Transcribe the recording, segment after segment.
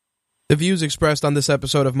The views expressed on this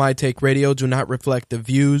episode of My Take Radio do not reflect the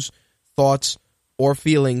views, thoughts, or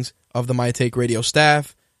feelings of the My Take Radio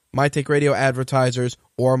staff, My Take Radio advertisers,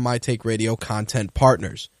 or My Take Radio content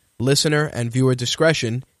partners. Listener and viewer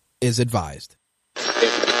discretion is advised.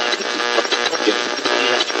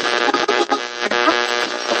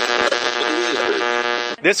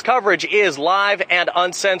 This coverage is live and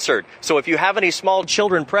uncensored, so if you have any small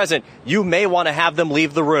children present, you may want to have them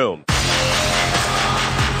leave the room.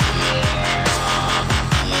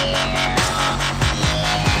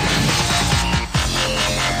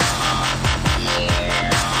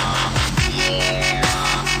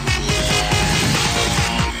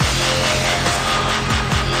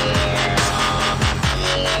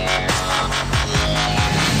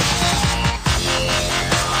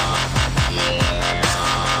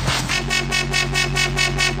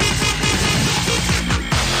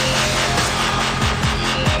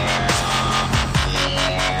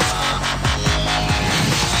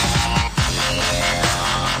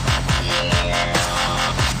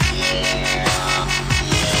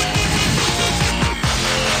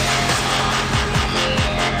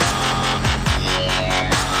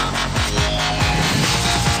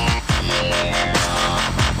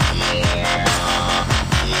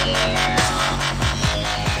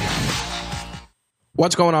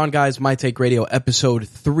 What's going on, guys? My Take Radio episode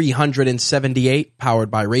 378, powered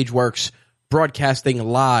by RageWorks, broadcasting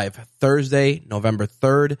live Thursday, November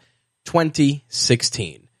 3rd,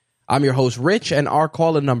 2016. I'm your host, Rich, and our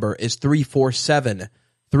call-in number is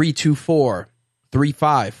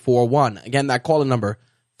 347-324-3541. Again, that call-in number,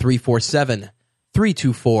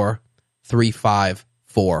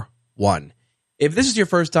 347-324-3541. If this is your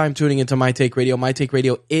first time tuning into My Take Radio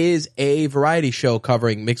is a variety show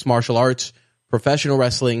covering mixed martial arts, professional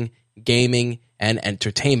wrestling, gaming, and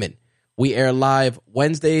entertainment. We air live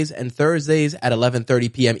Wednesdays and Thursdays at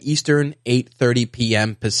 11:30 p.m. Eastern, 8:30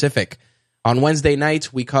 p.m. Pacific. On Wednesday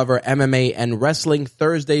nights, we cover MMA and wrestling.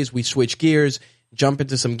 Thursdays, we switch gears, jump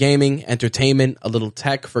into some gaming, entertainment, a little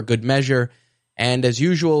tech for good measure. And as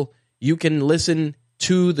usual, you can listen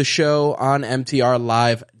to the show on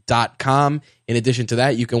mtrlive.com. In addition to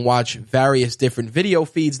that, you can watch various different video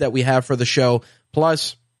feeds that we have for the show,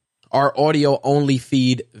 plus our audio-only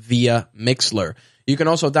feed via Mixlr. You can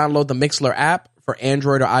also download the Mixlr app for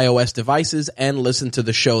Android or iOS devices and listen to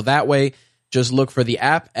the show that way. Just look for the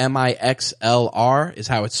app, MIXLR is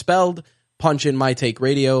how it's spelled. Punch in My Take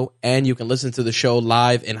Radio, and you can listen to the show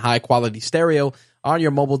live in high-quality stereo on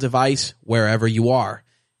your mobile device wherever you are.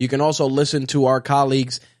 You can also listen to our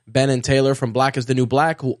colleagues Ben and Taylor from Black is the New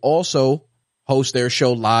Black, who also host their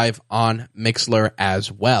show live on Mixlr as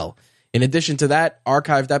well. In addition to that,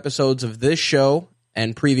 archived episodes of this show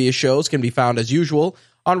and previous shows can be found as usual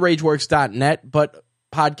on RageWorks.net, but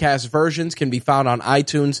podcast versions can be found on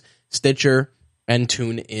iTunes, Stitcher, and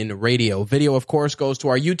TuneIn Radio. Video, of course, goes to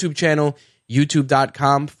our YouTube channel,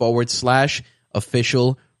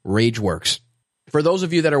 youtube.com/official RageWorks. For those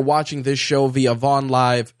of you that are watching this show via Vaughn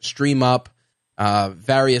Live, StreamUp,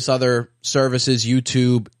 various other services,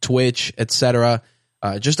 YouTube, Twitch, etc.,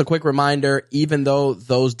 just a quick reminder, even though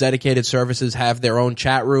those dedicated services have their own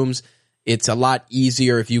chat rooms, it's a lot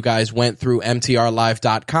easier if you guys went through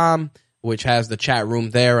mtrlive.com, which has the chat room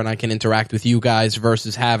there, and I can interact with you guys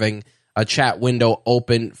versus having a chat window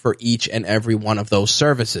open for each and every one of those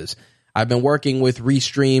services. I've been working with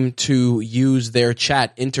Restream to use their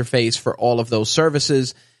chat interface for all of those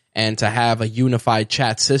services and to have a unified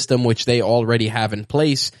chat system, which they already have in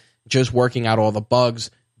place, just working out all the bugs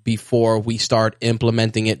before we start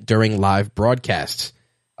implementing it during live broadcasts.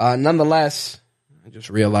 Nonetheless, I just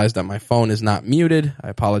realized that my phone is not muted. I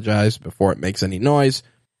apologize before it makes any noise.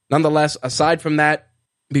 Nonetheless, aside from that,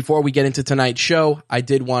 before we get into tonight's show, I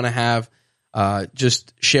did want to have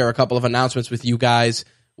just share a couple of announcements with you guys,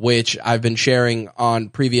 which I've been sharing on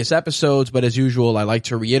previous episodes, but as usual, I like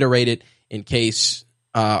to reiterate it in case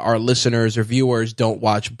our listeners or viewers don't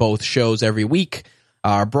watch both shows every week.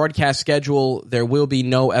 Our broadcast schedule, there will be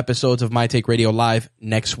no episodes of My Take Radio Live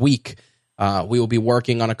next week. We will be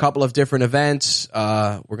working on a couple of different events.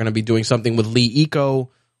 We're going to be doing something with Lee Eco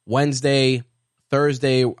Wednesday.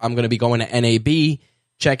 Thursday, I'm going to be going to NAB,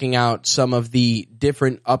 checking out some of the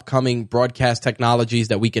different upcoming broadcast technologies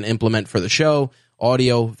that we can implement for the show,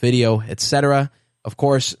 audio, video, etc. Of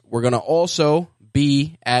course, we're going to also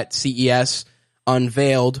be at CES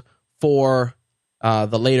unveiled for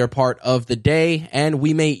the later part of the day, and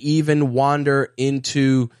we may even wander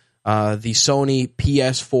into the Sony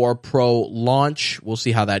PS4 Pro launch. We'll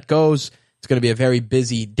see how that goes. It's going to be a very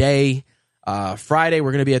busy day. Friday,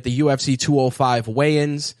 we're going to be at the UFC 205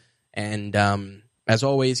 weigh-ins, and as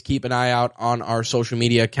always, keep an eye out on our social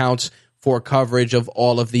media accounts for coverage of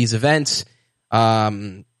all of these events.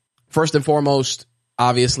 First and foremost,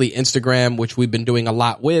 obviously Instagram, which we've been doing a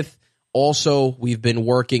lot with. Also, we've been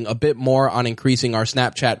working a bit more on increasing our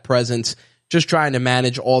Snapchat presence, just trying to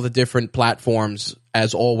manage all the different platforms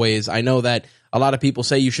as always. I know that a lot of people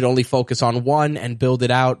say you should only focus on one and build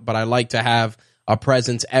it out, but I like to have a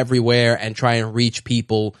presence everywhere and try and reach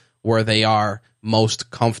people where they are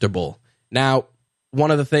most comfortable. Now,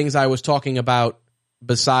 one of the things I was talking about,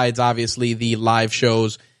 besides obviously the live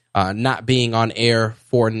shows not being on air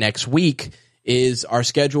for next week, is our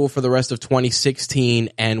schedule for the rest of 2016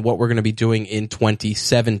 and what we're going to be doing in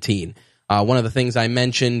 2017. One of the things I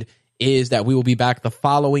mentioned is that we will be back the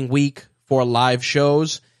following week for live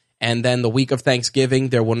shows, and then the week of Thanksgiving,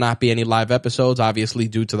 there will not be any live episodes, obviously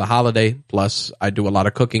due to the holiday. Plus, I do a lot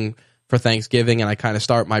of cooking for Thanksgiving, and I kind of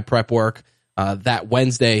start my prep work that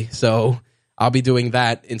Wednesday, so I'll be doing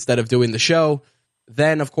that instead of doing the show.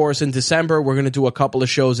 Then, of course, in December, we're going to do a couple of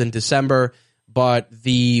shows in December, but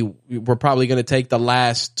we're probably going to take the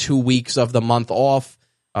last 2 weeks of the month off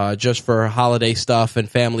just for holiday stuff and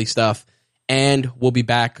family stuff, and we'll be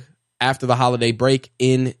back after the holiday break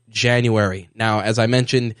in January. Now, as I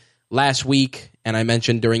mentioned last week, and I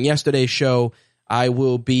mentioned during yesterday's show, I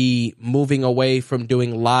will be moving away from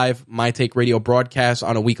doing live My Take Radio broadcasts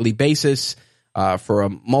on a weekly basis for a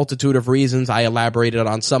multitude of reasons. I elaborated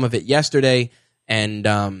on some of it yesterday, and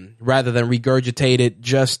rather than regurgitate it,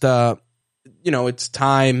 just it's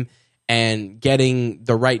time and getting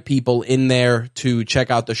the right people in there to check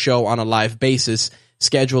out the show on a live basis.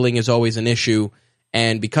 Scheduling is always an issue,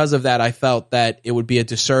 and because of that, I felt that it would be a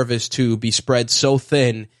disservice to be spread so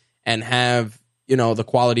thin and have the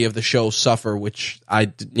quality of the show suffer, which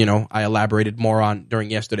I elaborated more on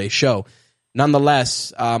during yesterday's show.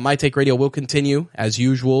 Nonetheless, My Take Radio will continue as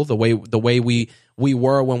usual, the way we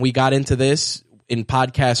were when we got into this in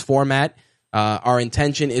podcast format. Our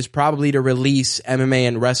intention is probably to release MMA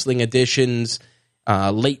and wrestling editions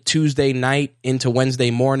late Tuesday night into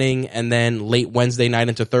Wednesday morning, and then late Wednesday night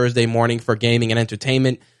into Thursday morning for gaming and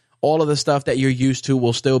entertainment. All of the stuff that you're used to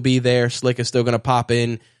will still be there. Slick is still going to pop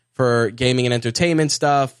in for gaming and entertainment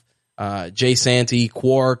stuff. Jay Santy,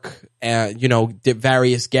 Quark,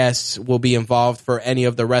 various guests will be involved for any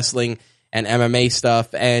of the wrestling and MMA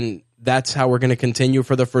stuff, and that's how we're going to continue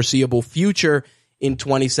for the foreseeable future in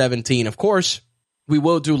 2017. Of course, we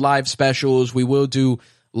will do live specials. We will do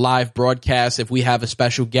live broadcasts if we have a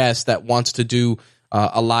special guest that wants to do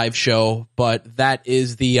a live show, but that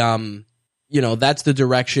is the that's the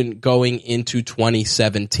direction going into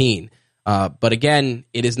 2017. But again,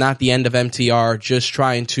 it is not the end of MTR, just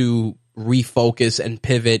trying to refocus and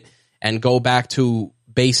pivot and go back to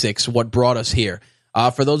basics, what brought us here.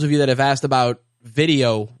 For those of you that have asked about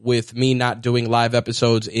video with me not doing live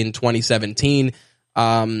episodes in 2017,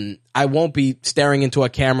 I won't be staring into a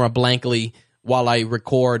camera blankly while I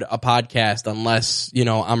record a podcast unless,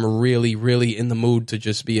 I'm really, really in the mood to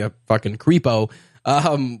just be a fucking creepo.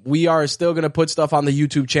 We are still going to put stuff on the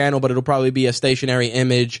YouTube channel, but it'll probably be a stationary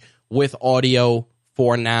image with audio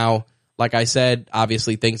for now. Like I said,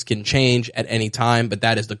 obviously things can change at any time, but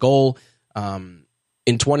that is the goal. In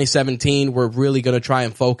 2017, we're really going to try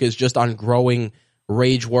and focus just on growing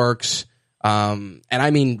RageWorks. And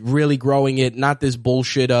I mean really growing it, not this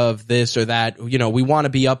bullshit of this or that. We want to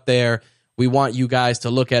be up there. We want you guys to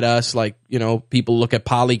look at us like, people look at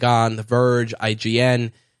Polygon, The Verge,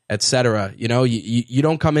 IGN, etc. You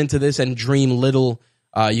don't come into this and dream little.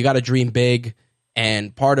 You got to dream big.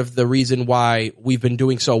 And part of the reason why we've been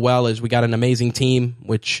doing so well is we got an amazing team,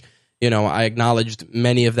 which, I acknowledged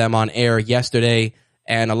many of them on air yesterday,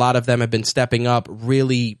 and a lot of them have been stepping up,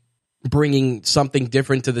 really bringing something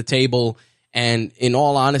different to the table, and in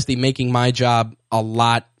all honesty, making my job a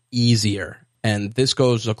lot easier. And this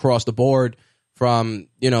goes across the board from,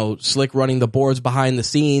 Slick running the boards behind the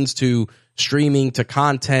scenes to streaming to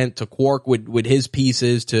content to Quark with his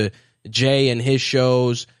pieces to Jay and his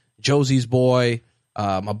shows, Josie's boy,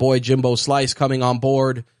 my boy Jimbo Slice coming on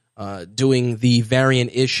board, doing the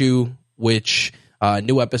variant issue, which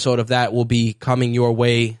new episode of that will be coming your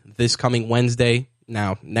way this coming Wednesday.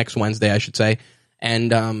 Now, next Wednesday, I should say.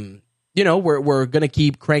 And, we're going to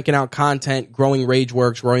keep cranking out content, growing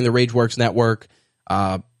RageWorks, growing the RageWorks network,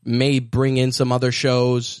 may bring in some other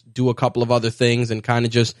shows, do a couple of other things, and kind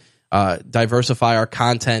of just diversify our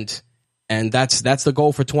content. And that's the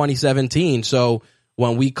goal for 2017. So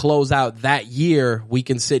when we close out that year, we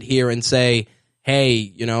can sit here and say,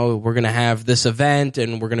 hey, we're going to have this event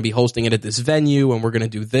and we're going to be hosting it at this venue and we're going to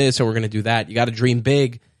do this and we're going to do that. You got to dream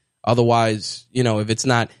big. Otherwise,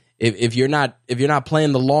 if you're not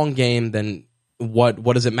playing the long game, then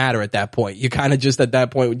what does it matter at that point? You kind of just at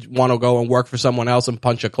that point want to go and work for someone else and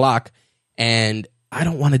punch a clock. And I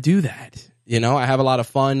don't want to do that. You know, I have a lot of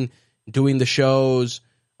fun doing the shows,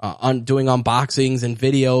 doing unboxings and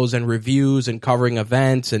videos and reviews and covering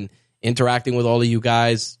events and interacting with all of you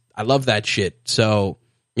guys. I love that shit. So,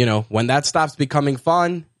 you know, when that stops becoming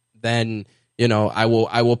fun, then, you know, I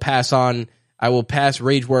will pass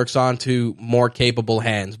RageWorks on to more capable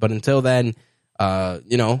hands. But until then,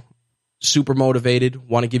 you know, super motivated,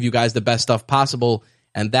 want to give you guys the best stuff possible.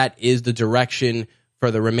 And that is the direction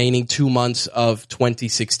for the remaining 2 months of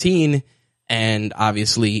 2016 and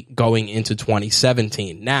obviously going into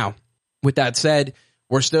 2017. Now, with that said,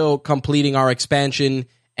 we're still completing our expansion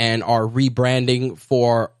and our rebranding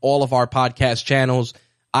for all of our podcast channels.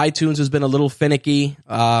 iTunes has been a little finicky.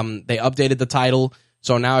 They updated the title.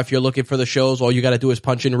 So now if you're looking for the shows, all you got to do is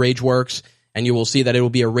punch in RageWorks, and you will see that it will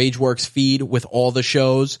be a RageWorks feed with all the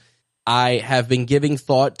shows. I have been giving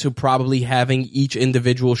thought to probably having each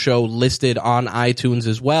individual show listed on iTunes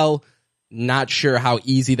as well. Not sure how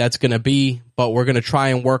easy that's going to be, but we're going to try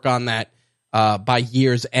and work on that by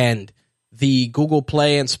year's end. The Google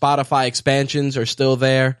Play and Spotify expansions are still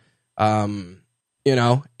there. You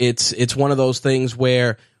know, it's one of those things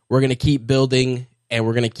where we're going to keep building and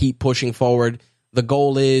we're going to keep pushing forward. The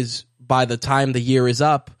goal is by the time the year is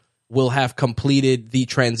up, we'll have completed the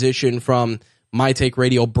transition from My Take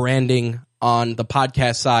Radio branding on the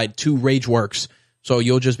podcast side to RageWorks. So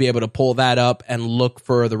you'll just be able to pull that up and look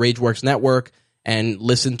for the RageWorks network and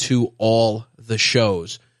listen to all the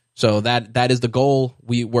shows. So that is the goal.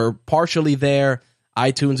 We're partially there.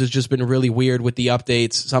 iTunes has just been really weird with the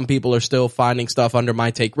updates. Some people are still finding stuff under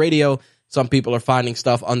My Take Radio. Some people are finding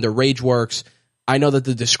stuff under RageWorks. I know that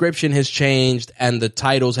the description has changed and the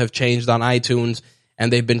titles have changed on iTunes,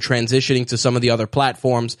 and they've been transitioning to some of the other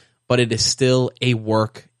platforms, but it is still a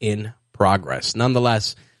work in progress.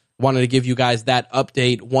 Nonetheless, wanted to give you guys that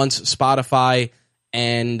update. Once Spotify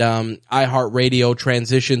and iHeartRadio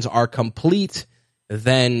transitions are complete,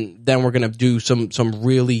 then we're going to do some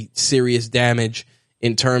really serious damage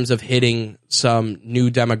in terms of hitting some new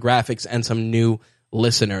demographics and some new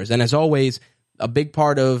listeners. And as always, a big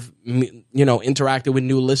part of, you know, interacting with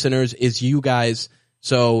new listeners is you guys.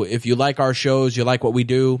 So if you like our shows, you like what we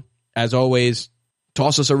do, as always,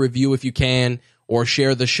 toss us a review if you can, or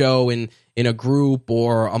share the show in a group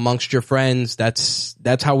or amongst your friends.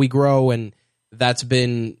 That's how we grow, and that's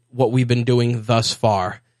been what we've been doing thus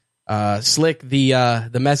far. Slick, the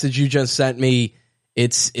message you just sent me,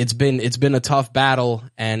 it's been a tough battle,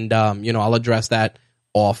 and you know, I'll address that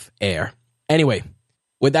off air. Anyway,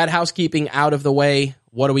 with that housekeeping out of the way,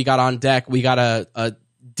 what do we got on deck? We got a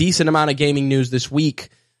decent amount of gaming news this week.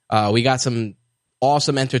 We got some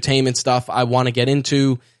awesome entertainment stuff I want to get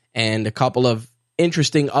into, and a couple of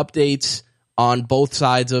interesting updates on both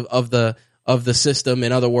sides of the system.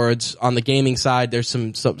 In other words, on the gaming side, there's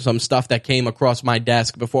some stuff that came across my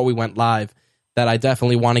desk before we went live that I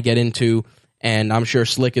definitely want to get into, and I'm sure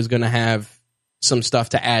Slick is going to have some stuff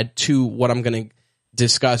to add to what I'm going to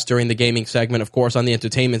discuss during the gaming segment. Of course, on the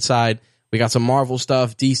entertainment side, we got some Marvel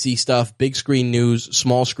stuff, DC stuff, big screen news,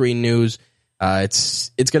 small screen news.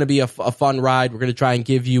 It's going to be a fun ride. We're going to try and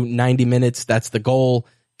give you 90 minutes. That's the goal.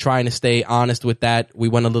 Trying to stay honest with that. We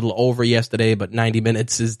went a little over yesterday, but 90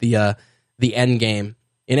 minutes is the end game.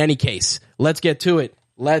 In any case, let's get to it.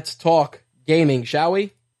 Let's talk gaming, shall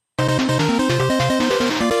we?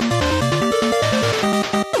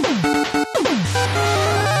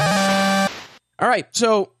 All right,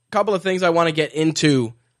 so a couple of things I want to get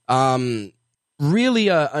into. Really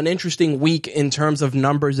an interesting week in terms of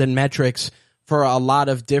numbers and metrics for a lot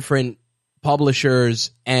of different publishers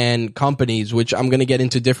and companies, which I'm going to get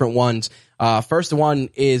into different ones. First one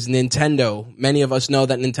is Nintendo. Many of us know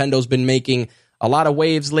that Nintendo's been making a lot of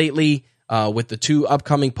waves lately with the 2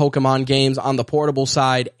 upcoming Pokemon games on the portable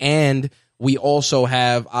side, and we also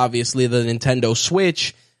have, obviously, the Nintendo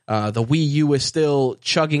Switch. The Wii U is still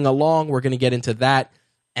chugging along. We're going to get into that.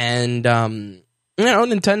 And, you know,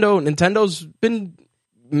 Nintendo's been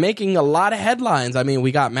making a lot of headlines. I mean,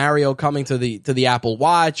 we got Mario coming to the Apple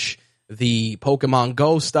Watch, the Pokemon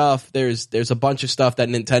Go stuff. There's a bunch of stuff that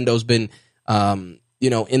Nintendo's been, you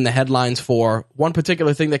know, in the headlines for. One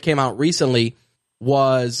particular thing that came out recently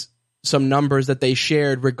was some numbers that they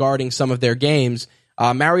shared regarding some of their games.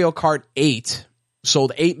 Mario Kart 8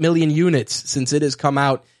 sold 8 million units since it has come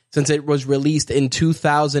out, since it was released in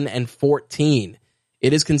 2014.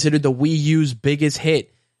 It is considered the Wii U's biggest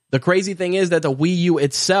hit. The crazy thing is that the Wii U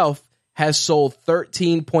itself has sold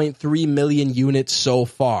 13.3 million units so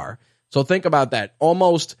far. So think about that.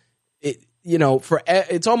 Almost,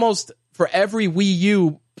 it's almost for every Wii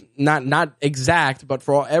U, not exact, but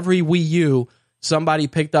for every Wii U, somebody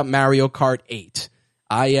picked up Mario Kart 8.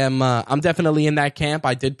 I'm definitely in that camp.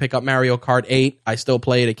 I did pick up Mario Kart 8. I still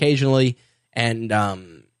play it occasionally, and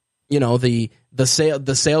the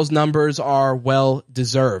sales numbers are well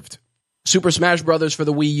deserved. Super Smash Bros. For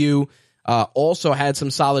the Wii U also had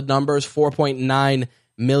some solid numbers, 4.9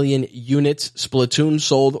 million units. Splatoon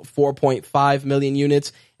sold 4.5 million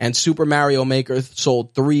units, and Super Mario Maker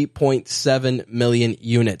sold 3.7 million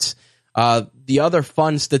units. The other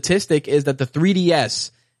fun statistic is that the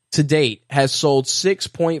 3DS to date has sold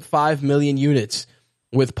 6.5 million units,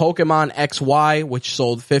 with Pokemon XY, which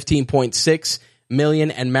sold 15.6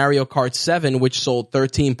 million, and Mario Kart 7, which sold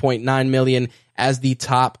 13.9 million, as the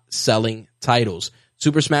top selling titles.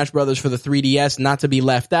 Super Smash Bros. For the 3DS, not to be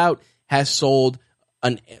left out, has sold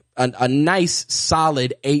a nice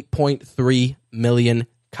solid 8.3 million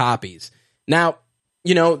copies. Now,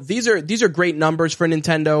 these are great numbers for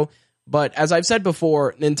Nintendo, but as I've said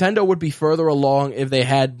before, Nintendo would be further along if they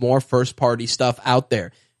had more first-party stuff out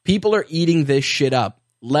there. People are eating this shit up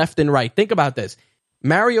left and right. Think about this.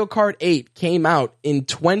 Mario Kart 8 came out in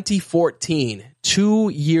 2014, 2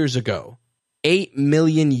 years ago. 8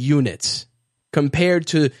 million units compared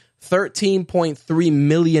to 13.3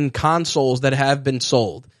 million consoles that have been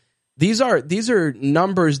sold. These are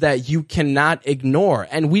numbers that you cannot ignore,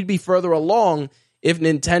 and we'd be further along if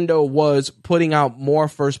Nintendo was putting out more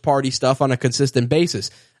first-party stuff on a consistent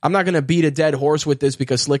basis. I'm not going to beat a dead horse with this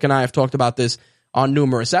because Slick and I have talked about this on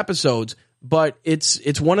numerous episodes, but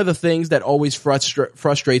it's one of the things that always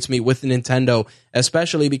frustrates me with Nintendo,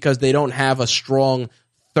 especially because they don't have a strong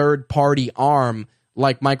third-party arm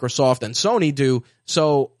like Microsoft and Sony do.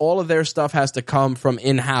 So all of their stuff has to come from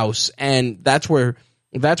in-house, and that's where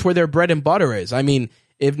their bread and butter is. I mean,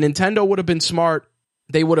 if Nintendo would have been smart,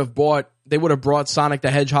 they would have brought Sonic the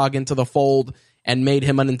Hedgehog into the fold and made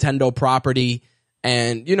him a Nintendo property,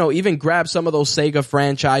 and even grab some of those Sega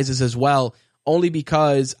franchises as well, only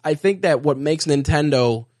because I think that what makes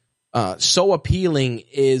Nintendo so appealing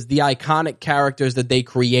is the iconic characters that they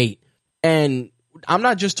create. And I'm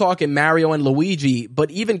not just talking Mario and Luigi,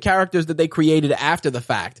 but even characters that they created after the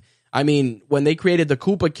fact. I mean, when they created the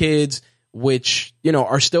Koopa Kids, which,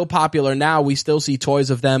 are still popular now, we still see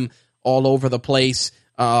toys of them all over the place.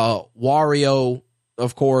 Wario,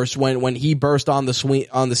 of course, when he burst on the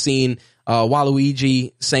scene,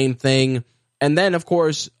 Waluigi, same thing. And then, of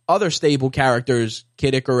course, other stable characters,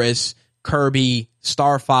 Kid Icarus, Kirby,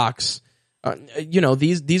 Star Fox.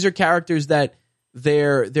 These are characters that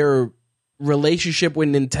their relationship with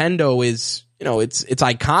Nintendo is, it's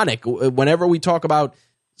iconic. Whenever we talk about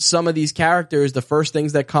some of these characters, the first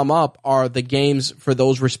things that come up are the games for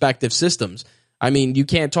those respective systems. I mean, you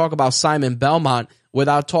can't talk about Simon Belmont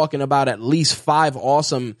without talking about at least 5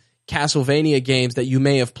 awesome Castlevania games that you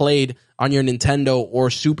may have played on your Nintendo or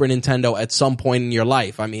Super Nintendo at some point in your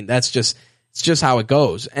life. I mean, it's just how it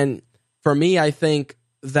goes. And for me, I think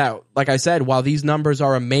that, like I said, while these numbers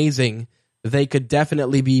are amazing, they could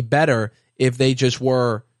definitely be better if they just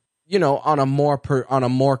were, on a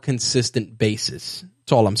more consistent basis.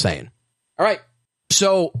 That's all I'm saying. All right.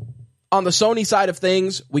 So on the Sony side of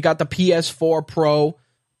things, we got the PS4 Pro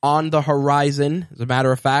on the horizon. As a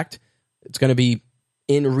matter of fact, it's going to be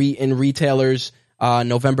in retailers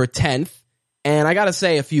November 10th. And I got to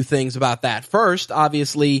say a few things about that. First,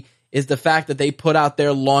 obviously, is the fact that they put out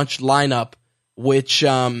their launch lineup, which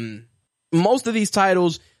most of these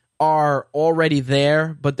titles are already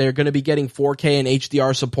there, but they're going to be getting 4K and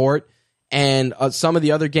HDR support. And some of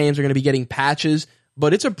the other games are going to be getting patches.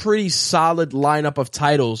 But it's a pretty solid lineup of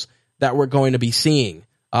titles that we're going to be seeing.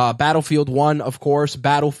 Battlefield 1, of course,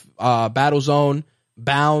 Battlezone,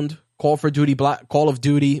 Bound, Call of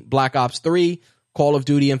Duty, Black Ops 3, Call of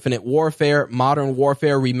Duty Infinite Warfare, Modern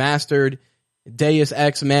Warfare Remastered, Deus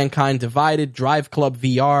Ex Mankind Divided, Drive Club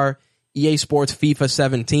VR, EA Sports FIFA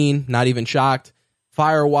 17, not even shocked,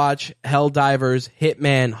 Firewatch, Helldivers,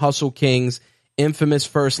 Hitman, Hustle Kings, Infamous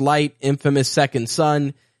First Light, Infamous Second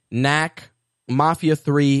Son, Knack, Mafia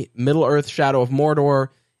 3, Middle-earth Shadow of Mordor,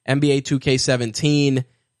 NBA 2K17,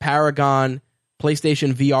 Paragon,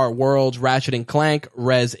 PlayStation VR Worlds, Ratchet & Clank,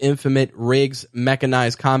 Rez Infinite, Riggs,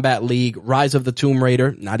 Mechanized Combat League, Rise of the Tomb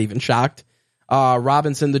Raider, not even shocked,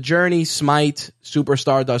 Robinson the Journey, Smite, Super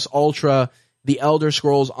Stardust Ultra, The Elder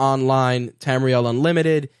Scrolls Online, Tamriel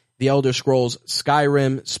Unlimited, The Elder Scrolls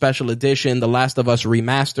Skyrim Special Edition, The Last of Us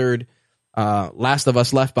Remastered, Last of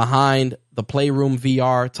Us Left Behind, The Playroom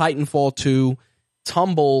VR, Titanfall 2,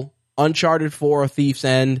 Tumble, Uncharted 4, A Thief's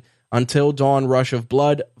End, Until Dawn, Rush of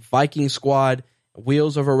Blood, Viking Squad,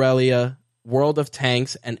 Wheels of Aurelia, World of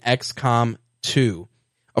Tanks, and XCOM 2.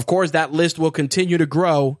 Of course, that list will continue to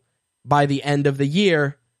grow by the end of the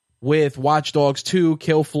year with Watch Dogs 2,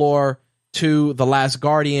 Kill Floor 2, The Last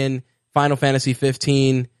Guardian, Final Fantasy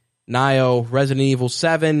 15, Nioh, Resident Evil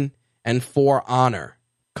 7, and For Honor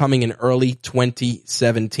coming in early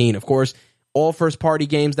 2017. Of course, all first-party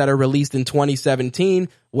games that are released in 2017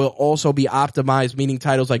 will also be optimized, meaning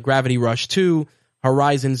titles like Gravity Rush 2,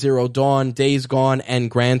 Horizon Zero Dawn, Days Gone, and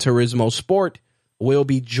Gran Turismo Sport will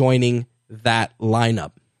be joining that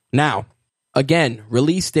lineup. Now, again,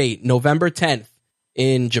 release date November 10th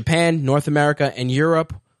in Japan, North America, and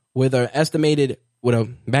Europe, with a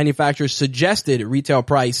manufacturer's suggested retail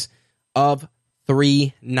price of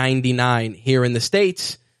 $399 here in the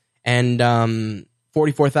States, and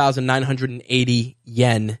 44,980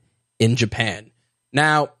 yen in Japan.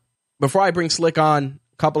 Now, before I bring Slick on,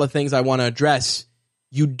 a couple of things I want to address.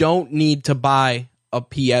 You don't need to buy a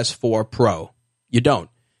PS4 Pro. You don't.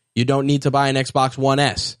 You don't need to buy an Xbox One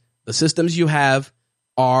S. The systems you have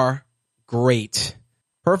are great.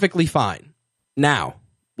 Perfectly fine. Now,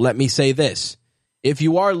 let me say this. If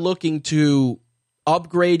you are looking to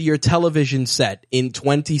upgrade your television set in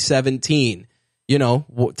 2017,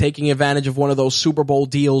 taking advantage of one of those Super Bowl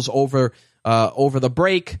deals over the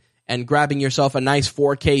break and grabbing yourself a nice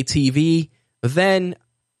 4K TV, then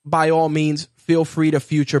by all means, feel free to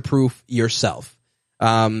future-proof yourself.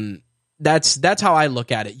 That's how I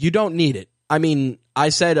look at it. You don't need it. I mean, I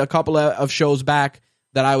said a couple of shows back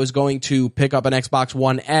that I was going to pick up an Xbox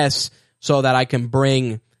One S so that I can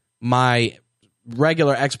bring my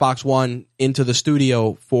regular Xbox One into the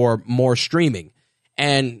studio for more streaming.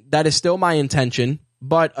 And that is still my intention.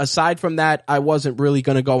 But aside from that, I wasn't really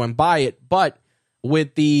going to go and buy it. But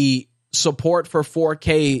with the support for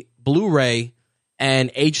 4K Blu-ray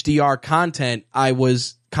and HDR content, I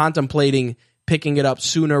was contemplating picking it up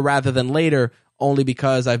sooner rather than later, only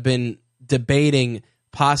because I've been debating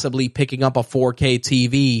possibly picking up a 4K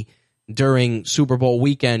TV during Super Bowl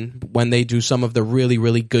weekend when they do some of the really,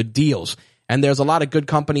 really good deals. And there's a lot of good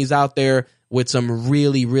companies out there with some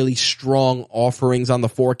really, really strong offerings on the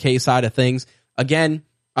 4K side of things. Again,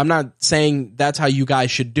 I'm not saying that's how you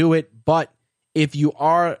guys should do it, but if you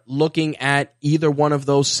are looking at either one of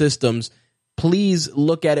those systems, please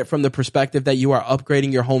look at it from the perspective that you are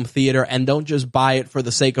upgrading your home theater, and don't just buy it for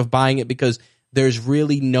the sake of buying it, because there's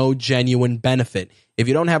really no genuine benefit. If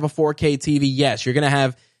you don't have a 4K TV, yes, you're going to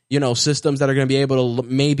have systems that are going to be able to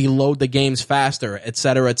maybe load the games faster, et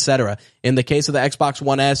cetera, et cetera. In the case of the Xbox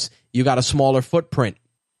One S, you got a smaller footprint,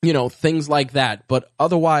 things like that. But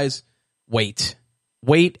otherwise, wait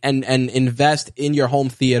and invest in your home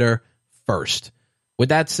theater first. With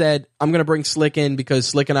that said, I'm going to bring Slick in because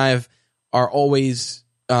Slick and I are always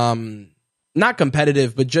not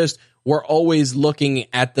competitive, but just we're always looking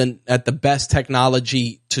at the best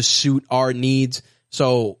technology to suit our needs.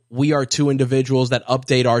 So we are two individuals that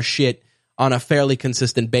update our shit on a fairly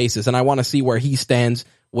consistent basis, and I want to see where he stands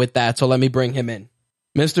with that. So let me bring him in.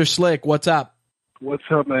 Mr. Slick, what's up? What's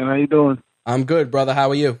up, man? How you doing? I'm good, brother. How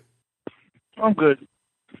are you? I'm good.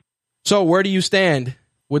 So where do you stand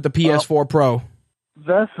with the PS4 Pro?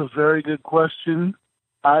 That's a very good question.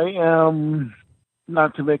 I am,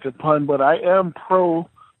 not to make a pun, but I am pro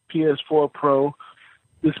PS4 Pro,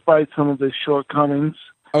 despite some of its shortcomings.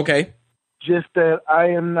 Okay. Just that I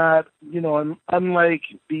am not, unlike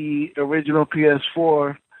the original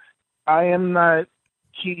PS4, I am not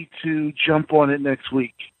key to jump on it next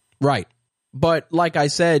week. Right. But like I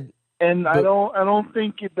said, and I don't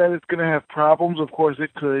think that it's going to have problems. Of course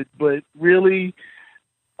it could, but really,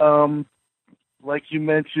 like you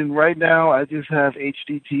mentioned, right now I just have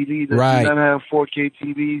HD TV. Does not have 4K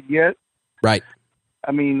TVs yet. Right.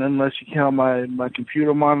 I mean, unless you count my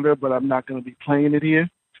computer monitor, but I'm not going to be playing it here.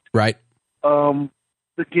 Right.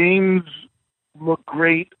 The games look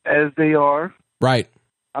great as they are. Right.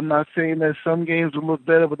 I'm not saying that some games will look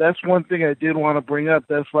better, but that's one thing I did want to bring up.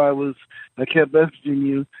 That's why I kept messaging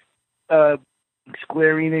you.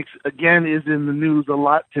 Square Enix, again, is in the news a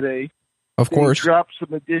lot today. Of course. They dropped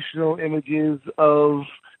some additional images of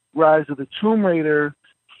Rise of the Tomb Raider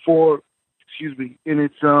in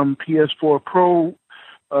its PS4 Pro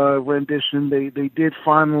rendition. They did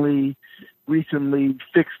finally recently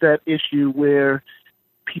fix that issue where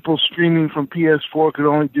people streaming from PS4 could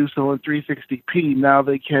only do so in 360p. Now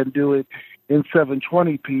they can do it in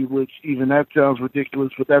 720p, which even that sounds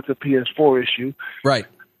ridiculous, but that's a PS4 issue. Right.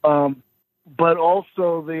 But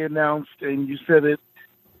also they announced, and you said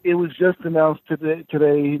it was just announced today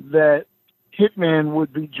that Hitman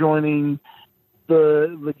would be joining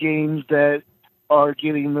the games that are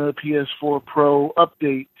getting the PS4 Pro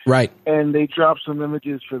update. Right. And they dropped some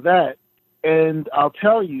images for that. And I'll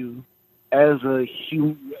tell you,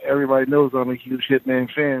 everybody knows I'm a huge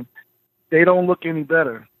Hitman fan. They don't look any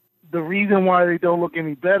better. The reason why they don't look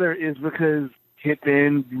any better is because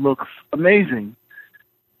Hitman looks amazing.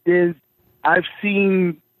 I've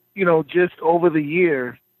seen, just over the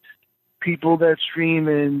year, people that stream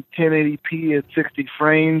in 1080p at 60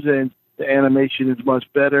 frames and the animation is much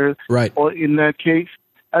better. Right. Or in that case,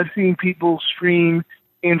 I've seen people stream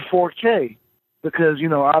in 4K because,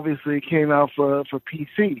 obviously it came out for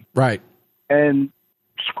PC. Right. And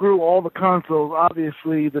screw all the consoles.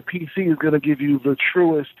 Obviously, the PC is going to give you the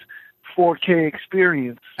truest 4K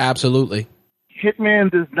experience. Absolutely.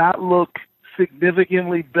 Hitman does not look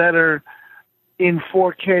significantly better in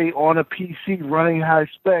 4K on a PC running high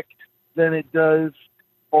spec than it does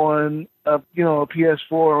on a PS4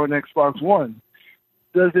 or an Xbox One.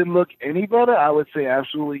 Does it look any better? I would say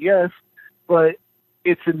absolutely yes, but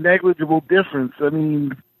it's a negligible difference. I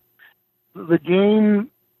mean, the game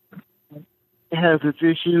has its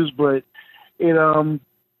issues, but it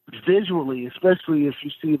visually, especially if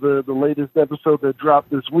you see the latest episode that dropped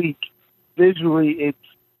this week, visually it's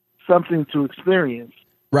something to experience.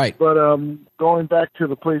 Right. But going back to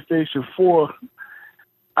the PlayStation 4,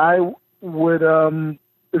 I would,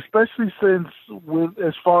 especially since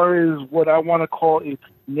as far as what I want to call its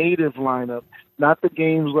native lineup, not the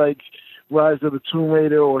games like Rise of the Tomb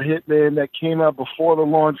Raider or Hitman that came out before the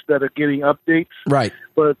launch that are getting updates. Right.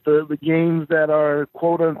 But the games that are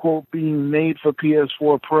quote-unquote being made for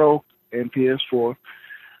PS4 Pro and PS4,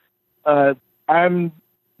 I'm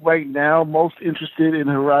right now most interested in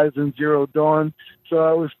Horizon Zero Dawn. So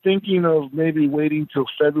I was thinking of maybe waiting till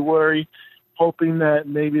February, hoping that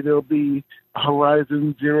maybe there'll be a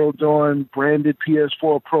Horizon Zero Dawn branded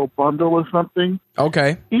PS4 Pro bundle or something.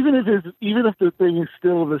 Okay. Even if the thing is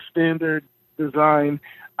still the standard design,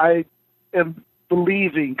 I am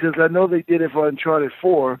believing, because I know they did it for Uncharted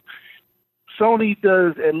 4, Sony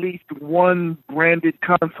does at least one branded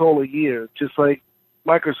console a year, just like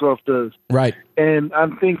Microsoft does. Right. And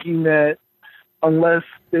I'm thinking that unless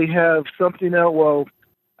they have something else, well,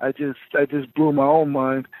 I just blew my own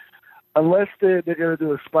mind. Unless they're going to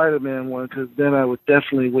do a Spider-Man one, because then I would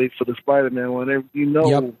definitely wait for the Spider-Man one.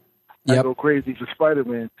 Yep. I go crazy for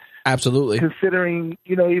Spider-Man. Absolutely. Considering,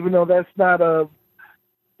 even though that's not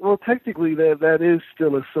well, technically that is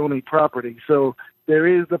still a Sony property. So there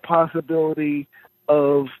is the possibility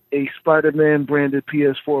of a Spider-Man branded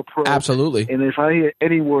PS4 Pro. Absolutely. And if I hear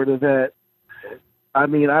any word of that, I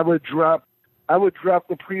mean, I would drop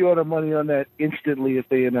the pre-order money on that instantly if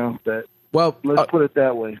they announced that. Well, let's put it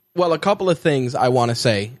that way. Well, a couple of things I want to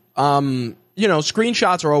say.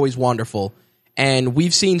 Screenshots are always wonderful, and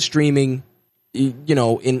we've seen streaming,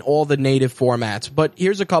 in all the native formats. But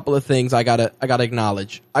here's a couple of things I gotta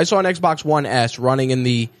acknowledge. I saw an Xbox One S running in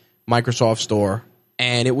the Microsoft Store,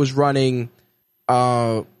 and it was running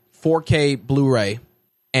 4K Blu-ray,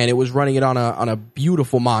 and it was running it on a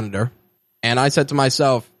beautiful monitor. And I said to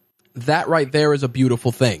myself, that right there is a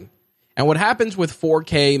beautiful thing. And what happens with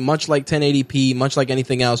 4K, much like 1080p, much like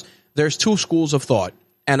anything else, there's two schools of thought.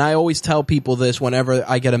 And I always tell people this whenever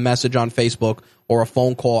I get a message on Facebook or a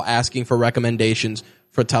phone call asking for recommendations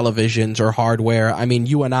for televisions or hardware. I mean,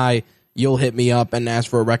 you and you'll hit me up and ask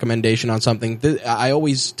for a recommendation on something. I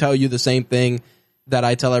always tell you the same thing that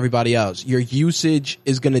I tell everybody else. Your usage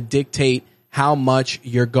is going to dictate how much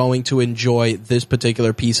you're going to enjoy this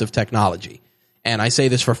particular piece of technology. And I say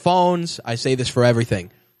this for phones. I say this for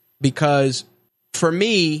everything. Because for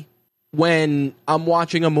me, when I'm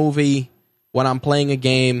watching a movie, when I'm playing a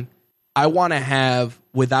game, I want to have,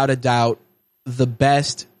 without a doubt, the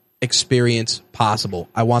best experience possible.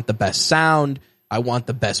 I want the best sound. I want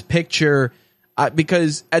the best picture.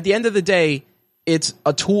 Because at the end of the day, it's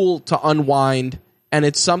a tool to unwind, and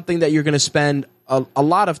it's something that you're going to spend a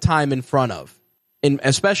lot of time in front of,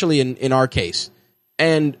 especially in our case.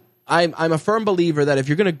 And I'm a firm believer that if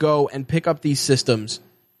you're going to go and pick up these systems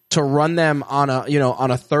to run them on a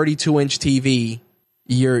 32-inch TV,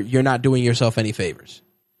 you're not doing yourself any favors.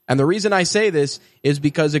 And the reason I say this is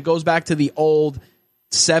because it goes back to the old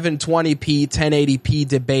 720p, 1080p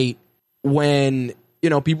debate when,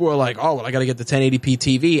 people were like, oh, well, I got to get the 1080p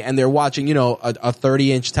TV, and they're watching, a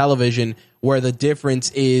 30-inch television where the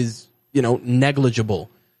difference is, negligible.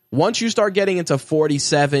 Once you start getting into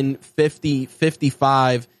 47, 50,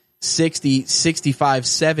 55, 60, 65,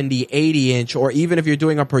 70, 80-inch, or even if you're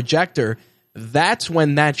doing a projector, that's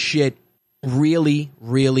when that shit really,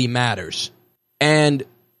 really matters. And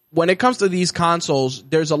when it comes to these consoles,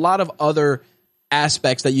 there's a lot of other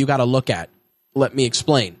aspects that you got to look at. Let me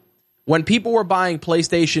explain. When people were buying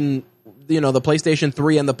PlayStation, the PlayStation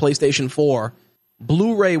 3 and the PlayStation 4,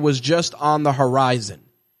 Blu-ray was just on the horizon.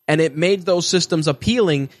 And it made those systems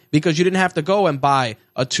appealing because you didn't have to go and buy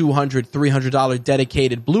a $200, $300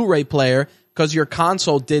 dedicated Blu-ray player because your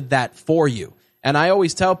console did that for you. And I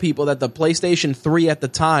always tell people that the PlayStation 3 at the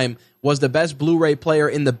time was the best Blu-ray player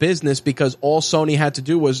in the business because all Sony had to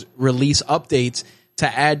do was release updates to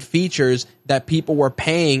add features that people were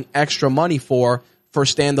paying extra money for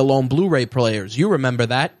standalone Blu-ray players. You remember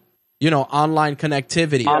that? Online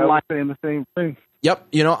connectivity. Yeah, I was saying the same thing. Yep.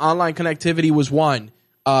 Online connectivity was one.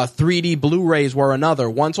 3D Blu-rays were another.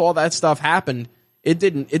 Once all that stuff happened, it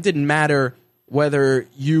didn't matter whether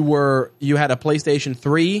you had a PlayStation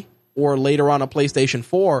 3 or later on a PlayStation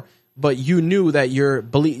 4, but you knew that your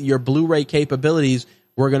Blu-ray capabilities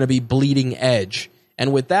were going to be bleeding edge.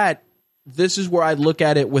 And with that, this is where I look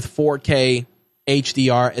at it with 4K,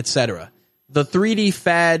 HDR, etc. The 3D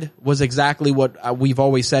fad was exactly what we've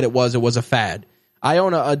always said it was. It was a fad. I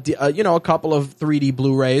own a couple of 3D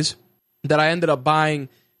Blu-rays that I ended up buying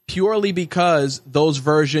purely because those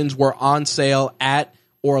versions were on sale at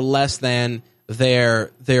or less than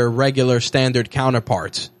their regular standard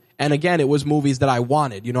counterparts. And again, it was movies that I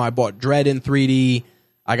wanted. I bought Dredd in 3D.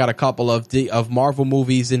 I got a couple of Marvel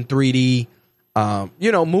movies in 3D.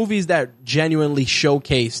 Movies that genuinely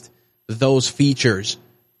showcased those features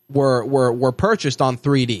were purchased on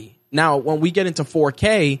 3D. Now, when we get into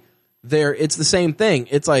 4K, it's the same thing.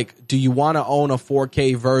 It's like, do you want to own a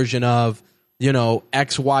 4K version of,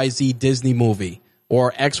 XYZ Disney movie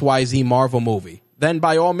or XYZ Marvel movie? Then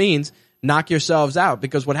by all means, knock yourselves out,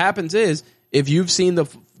 because what happens is if you've seen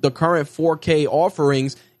the current 4K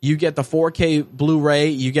offerings, you get the 4K Blu-ray,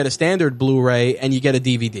 you get a standard Blu-ray, and you get a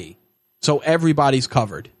DVD. So everybody's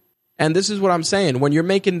covered. And this is what I'm saying. When you're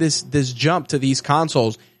making this jump to these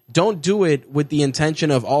consoles, don't do it with the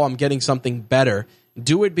intention of, I'm getting something better.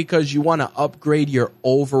 Do it because you want to upgrade your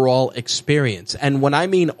overall experience. And when I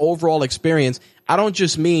mean overall experience, I don't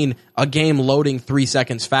just mean a game loading 3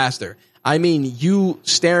 seconds faster. I mean you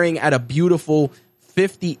staring at a beautiful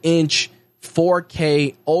 50-inch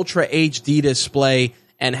 4K Ultra HD display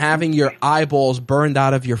and having your eyeballs burned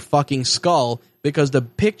out of your fucking skull because the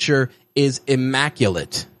picture is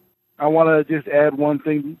immaculate. I want to just add one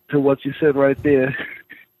thing to what you said right there.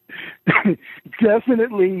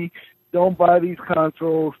 Definitely don't buy these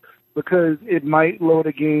consoles because it might load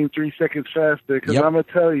a game 3 seconds faster. Because I'm going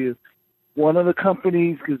to tell you, one of the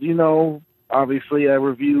companies, because, obviously I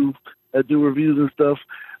do reviews and stuff,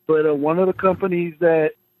 but one of the companies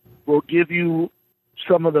that will give you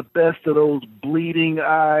some of the best of those bleeding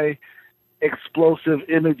eye explosive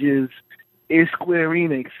images is Square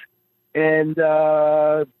Enix. And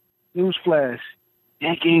newsflash,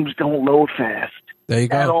 their games don't load fast. There you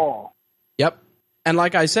go. At all. Yep. And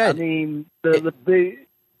like I said, I mean, the big.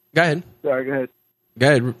 Go ahead. Sorry, go ahead. Go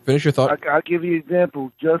ahead. Finish your thought. I'll give you an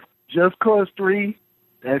example. Just Cause 3,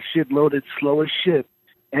 that shit loaded slow as shit.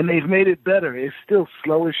 And they've made it better. It's still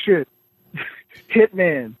slow as shit.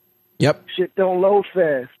 Hitman. Yep. Shit don't load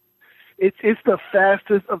fast. It's the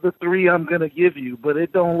fastest of the three I'm going to give you, but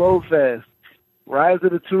it don't load fast. Rise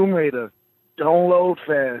of the Tomb Raider don't load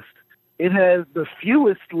fast. It has the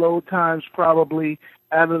fewest load times probably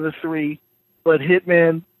out of the three, but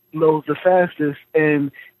Hitman loads the fastest,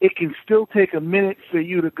 and it can still take a minute for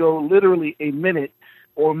you to go, literally a minute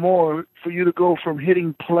or more, for you to go from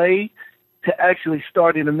hitting play to actually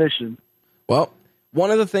starting a mission. Well,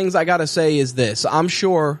 one of the things I got to say is this. I'm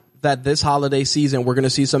sure that this holiday season we're going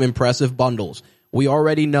to see some impressive bundles. We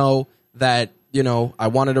already know that, I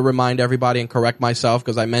wanted to remind everybody and correct myself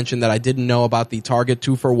because I mentioned that I didn't know about the Target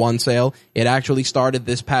 2-for-1 sale. It actually started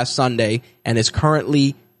this past Sunday and is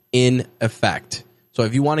currently in effect. So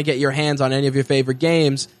if you want to get your hands on any of your favorite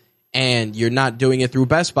games and you're not doing it through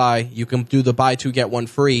Best Buy, you can do the buy two, get one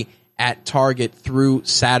free at Target through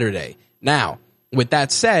Saturday. Now, with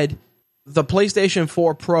that said, the PlayStation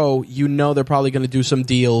 4 Pro, they're probably going to do some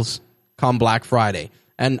deals come Black Friday.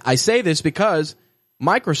 And I say this because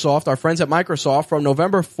Microsoft, our friends at Microsoft, from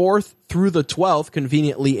November 4th through the 12th,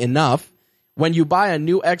 conveniently enough, when you buy a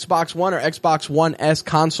new Xbox One or Xbox One S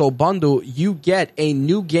console bundle, you get a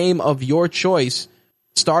new game of your choice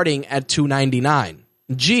starting at $299.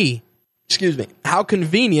 Gee, excuse me, how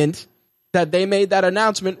convenient that they made that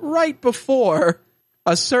announcement right before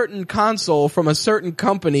a certain console from a certain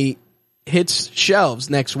company hits shelves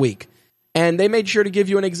next week. And they made sure to give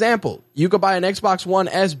you an example. You could buy an Xbox One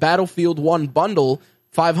S Battlefield 1 bundle,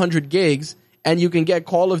 500 gigs, and you can get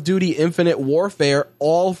Call of Duty Infinite Warfare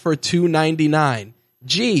all for $299.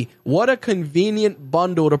 Gee, what a convenient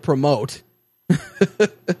bundle to promote. There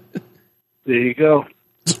you go.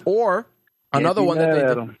 Or another one that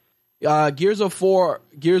they did. Gears of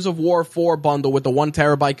War 4 bundle with the 1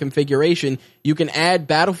 terabyte configuration, you can add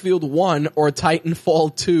Battlefield 1 or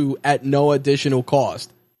Titanfall 2 at no additional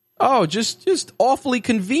cost. Oh, just awfully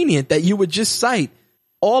convenient that you would just cite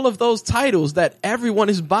all of those titles that everyone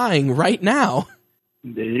is buying right now.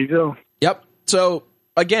 There you go. Yep. So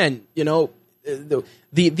again, you know,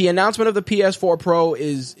 the announcement of the PS4 Pro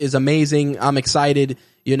is amazing. I'm excited.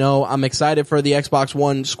 You know, I'm excited for the Xbox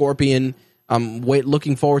One Scorpion. I'm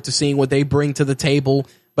looking forward to seeing what they bring to the table.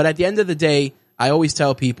 But at the end of the day, I always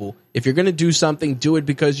tell people, if you're going to do something, do it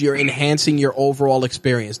because you're enhancing your overall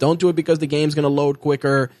experience. Don't do it because the game's going to load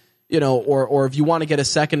quicker, you know, or if you want to get a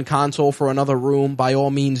second console for another room, by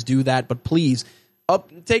all means do that. But please,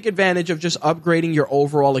 take advantage of just upgrading your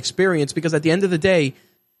overall experience, because at the end of the day,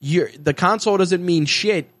 the console doesn't mean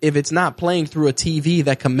shit if it's not playing through a TV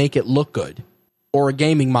that can make it look good, or a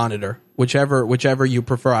gaming monitor, whichever you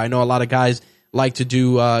prefer. I know a lot of guys like to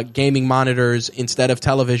do gaming monitors instead of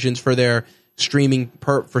televisions for their streaming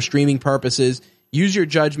purposes. Use your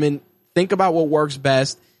judgment. Think about what works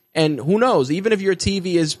best. And who knows, even if your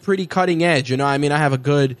TV is pretty cutting edge, you know, I mean, I have a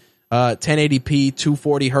good 1080p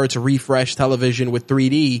 240 hertz refresh television with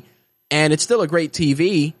 3D, and it's still a great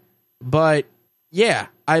TV. But yeah,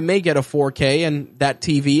 I may get a 4K, and that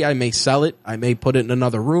TV, I may sell it. I may put it in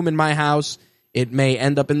another room in my house. It may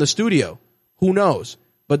end up in the studio. Who knows?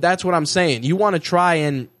 But that's what I'm saying. You want to try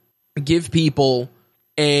and give people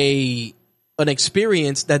an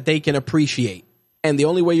experience that they can appreciate. And the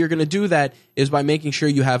only way you're going to do that is by making sure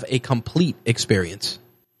you have a complete experience.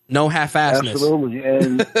 No half-assedness. Absolutely.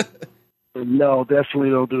 And no,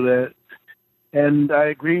 definitely don't do that. And I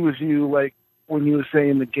agree with you, like, when you were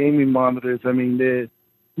saying the gaming monitors, I mean, they're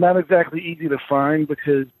not exactly easy to find,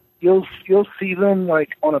 because you'll see them like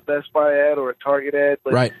on a Best Buy ad or a Target ad,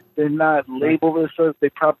 but right. They're not labeled as such. They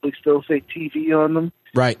probably still say TV on them.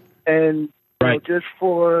 Right. And you know, just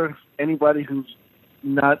for anybody who's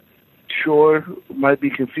not sure, might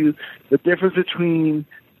be confused, the difference between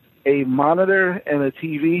a monitor and a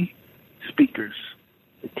TV, speakers.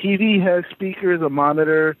 The TV has speakers, a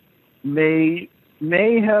monitor may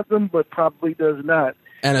have them, but probably does not.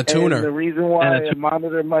 And a tuner. And the reason why a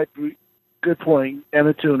monitor might be, good point, and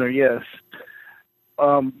a tuner, yes.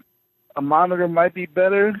 A monitor might be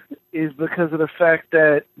better is because of the fact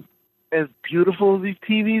that as beautiful as these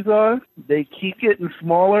TVs are, they keep getting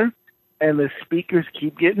smaller, and the speakers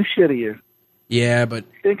keep getting shittier. Yeah, but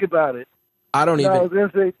think about it. I was going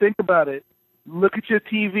to say, think about it. Look at your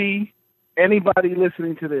TV. Anybody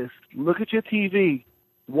listening to this, look at your TV.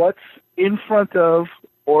 What's in front of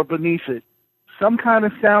or beneath it? Some kind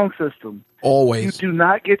of sound system. Always. You do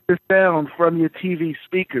not get the sound from your TV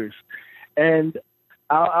speakers. And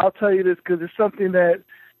I'll tell you this because it's something that,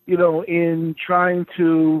 you know, in trying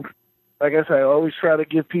to, like I said, I always try to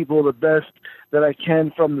give people the best that I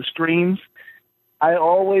can from the streams. I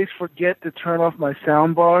always forget to turn off my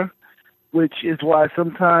sound bar, which is why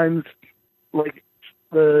sometimes, like,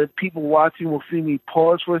 the people watching will see me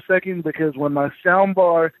pause for a second, because when my sound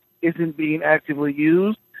bar isn't being actively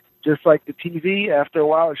used, just like the TV, after a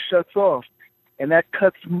while it shuts off. And that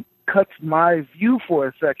cuts my view for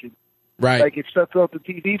a second. Right. Like it shuts off the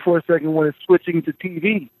TV for a second when it's switching to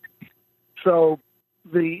TV. So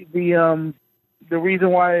the reason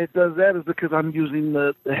why it does that is because I'm using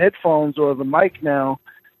the headphones or the mic now,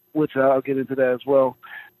 which I'll get into that as well,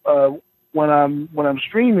 when I'm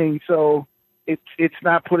streaming, so it's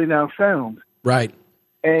not putting out sound. Right.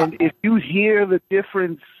 And if you hear the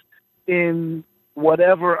difference in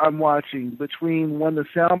whatever I'm watching between when the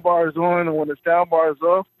sound bar is on and when the sound bar is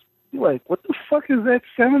off, you're like, what the fuck is that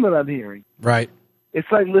sound that I'm hearing? Right. It's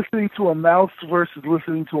like listening to a mouse versus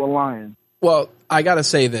listening to a lion. Well, I gotta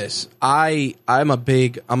say this. I'm a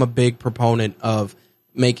big proponent of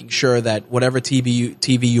making sure that whatever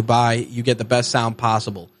TV you buy, you get the best sound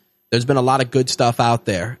possible. There's been a lot of good stuff out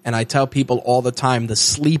there, and I tell people all the time, the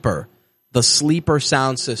sleeper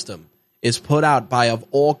sound system is put out by, of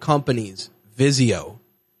all companies, Vizio.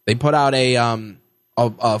 They put out a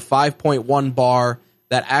 5.1 bar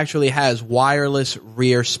that actually has wireless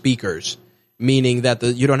rear speakers, meaning that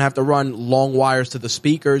you don't have to run long wires to the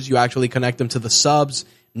speakers. You actually connect them to the subs.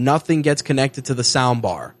 Nothing gets connected to the sound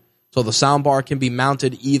bar. So the sound bar can be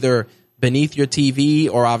mounted either beneath your TV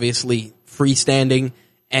or obviously freestanding,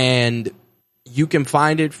 and you can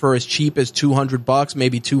find it for as cheap as $200,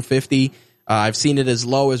 maybe $250. I've seen it as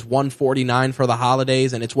low as $149 for the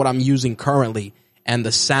holidays, and it's what I'm using currently. And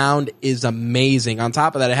the sound is amazing. On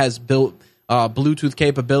top of that, it has Bluetooth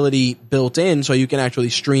capability built in, so you can actually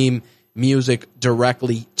stream music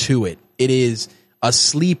directly to it. It is a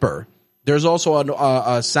sleeper. There's also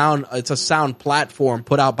a sound. It's a sound platform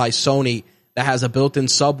put out by Sony that has a built-in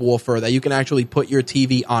subwoofer that you can actually put your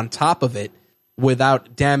TV on top of it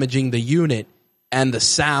without damaging the unit, and the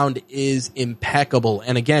sound is impeccable.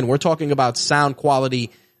 And again, we're talking about sound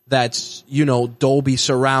quality that's, you know, Dolby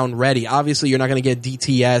surround ready. Obviously, you're not going to get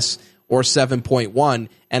DTS or 7.1,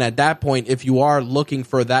 and at that point, if you are looking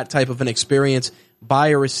for that type of an experience, buy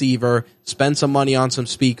a receiver, spend some money on some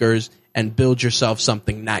speakers, and build yourself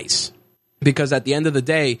something nice. Because at the end of the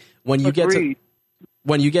day, when you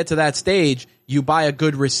get to that stage, you buy a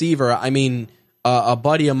good receiver. I mean, a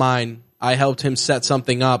buddy of mine, I helped him set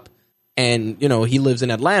something up, and, you know, he lives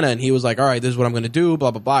in Atlanta, and he was like, all right, this is what I'm going to do,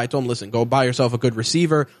 blah, blah, blah. I told him, listen, go buy yourself a good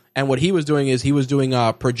receiver. And what he was doing is he was doing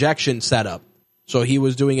a projection setup. So he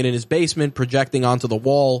was doing it in his basement, projecting onto the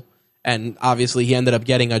wall, and obviously he ended up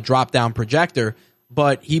getting a drop-down projector.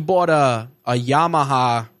 But he bought a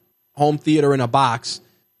Yamaha home theater in a box,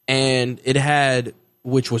 and it had,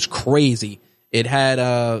 which was crazy, it had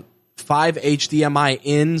 5 HDMI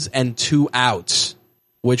ins and 2 outs,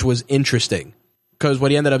 which was interesting. Because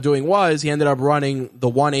what he ended up doing was he ended up running the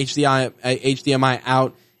one HDMI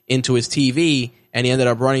out into his TV, and he ended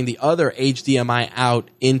up running the other HDMI out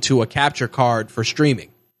into a capture card for streaming.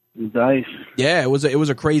 Nice. Yeah, it was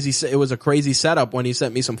a crazy setup. When he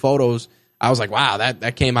sent me some photos, I was like, wow,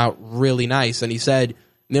 that came out really nice. And he said,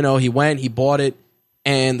 you know, he bought it,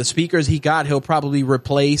 and the speakers he got, he'll probably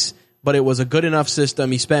replace, but it was a good enough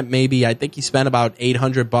system. He spent I think he spent about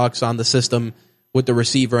 $800 on the system with the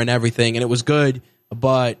receiver and everything, and it was good,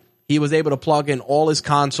 but he was able to plug in all his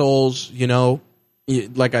consoles, you know,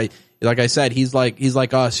 like I said, he's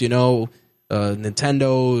like us, you know,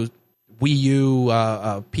 Nintendo, Wii U,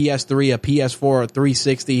 PS3, a PS4, a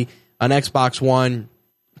 360, an Xbox One,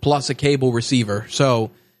 plus a cable receiver.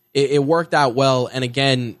 So it worked out well, and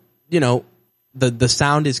again, you know, the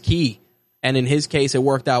sound is key, and in his case, it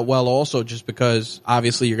worked out well also, just because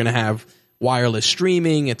obviously you're going to have wireless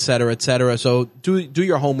streaming, et cetera, et cetera. So do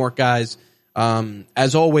your homework, guys.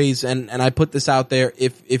 As always, and I put this out there,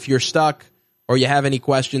 if you're stuck or you have any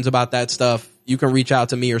questions about that stuff, you can reach out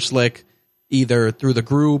to me or Slick either through the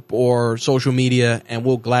group or social media, and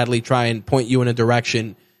we'll gladly try and point you in a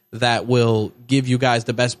direction that will give you guys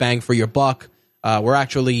the best bang for your buck.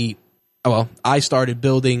 I started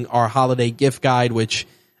building our holiday gift guide, which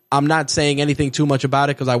I'm not saying anything too much about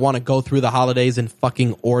it because I want to go through the holidays in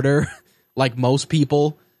fucking order. Like most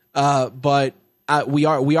people, but we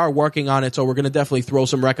are working on it, so we're going to definitely throw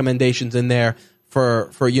some recommendations in there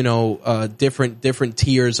for you know, different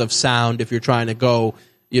tiers of sound if you're trying to go,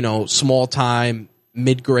 you know, small time,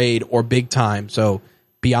 mid grade, or big time. So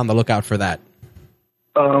be on the lookout for that.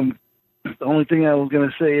 The only thing I was going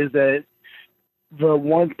to say is that the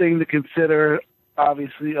one thing to consider,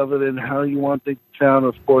 obviously, other than how you want the sound,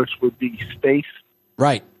 of course, would be space.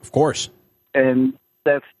 Right, of course. And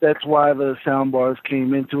that's why the sound bars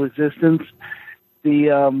came into existence.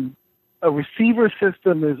 A receiver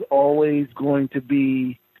system is always going to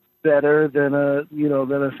be better than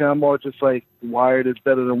a sound bar, just like wired is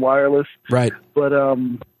better than wireless. Right. But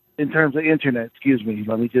in terms of internet, excuse me,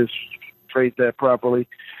 let me just phrase that properly.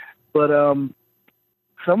 But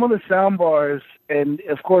some of the sound bars, and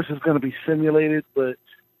of course it's going to be simulated, but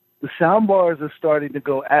the sound bars are starting to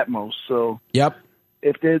go Atmos. So yep.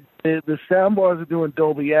 If the sound bars are doing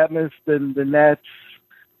Dolby Atmos, then that's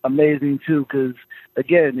amazing too. Because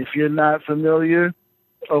again, if you're not familiar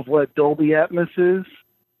of what Dolby Atmos is,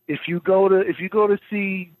 if you go to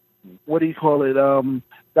see, what do you call it,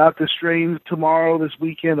 Doctor Strange tomorrow, this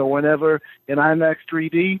weekend, or whenever in IMAX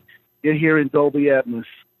 3D, you're hearing Dolby Atmos.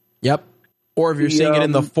 Yep. Or if you're seeing it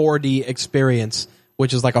in the 4D experience,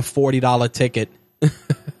 which is like a $40 ticket.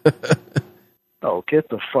 Oh, get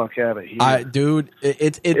the fuck out of here, dude! For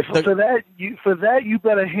that you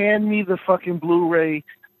better hand me the fucking Blu-ray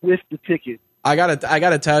with the ticket. I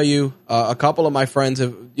gotta tell you, a couple of my friends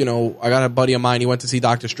have, you know, I got a buddy of mine. He went to see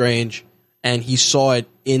Doctor Strange, and he saw it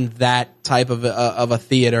in that type of a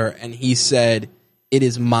theater, and he said it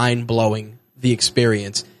is mind blowing, the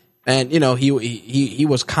experience. And you know, he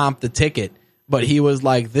was comped the ticket, but he was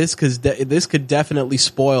like, this could definitely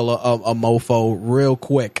spoil a mofo real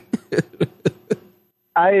quick.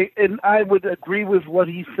 I would agree with what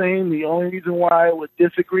he's saying. The only reason why I would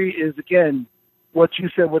disagree is, again, what you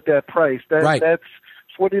said with that price. Right. That's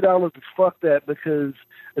 $40. Fuck that, because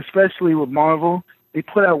especially with Marvel, they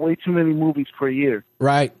put out way too many movies per year.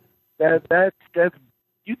 Right. That's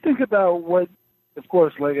you think about what. Of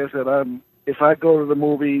course, like I said, if I go to the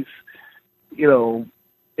movies, you know,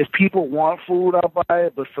 if people want food, I'll buy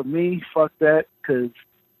it. But for me, fuck that, because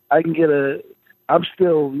I can get I'm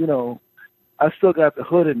still, you know, I still got the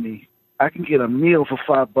hood in me. I can get a meal for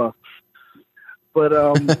 $5. But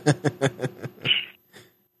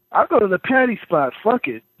I'll go to the patty spot. Fuck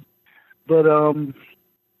it. But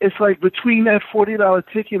it's like between that $40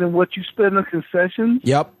 ticket and what you spend on concessions.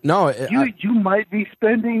 Yep. No, you might be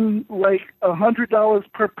spending like $100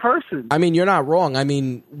 per person. I mean, you're not wrong. I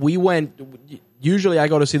mean, we went. Usually, I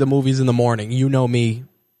go to see the movies in the morning. You know me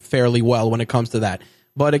fairly well when it comes to that.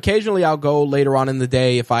 But occasionally, I'll go later on in the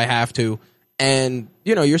day if I have to. And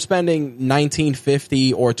you're spending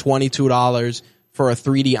 $19.50 or $22 for a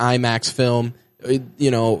 3D IMAX film.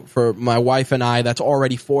 For my wife and I, that's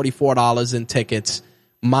already $44 in tickets,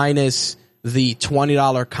 minus the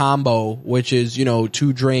 $20 combo, which is,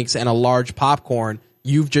 2 drinks and a large popcorn.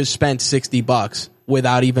 You've just spent $60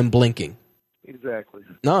 without even blinking. Exactly.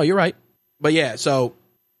 No, you're right. But yeah, so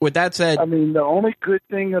with that said, I mean, the only good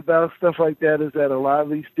thing about stuff like that is that a lot of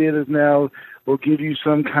these theaters now will give you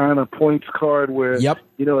some kind of points card where, yep.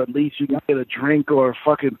 At least you can get a drink or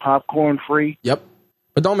fucking popcorn free. Yep.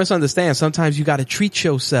 But don't misunderstand. Sometimes you got to treat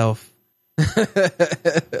yourself.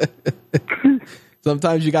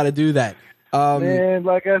 Sometimes you got to do that. Man,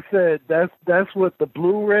 like I said, that's what the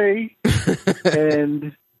Blu-ray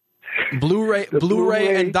and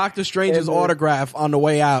Blu-ray and Doctor Strange's autograph on the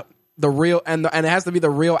way out. The real and it has to be the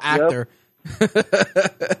real actor. Yep.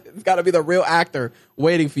 It's got to be the real actor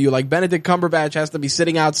waiting for you. Like Benedict Cumberbatch has to be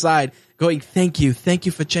sitting outside going, "Thank you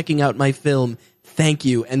for checking out my film. Thank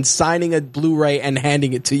you," and signing a Blu-ray and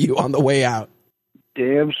handing it to you on the way out.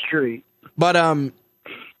 Damn straight. But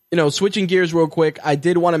switching gears real quick, I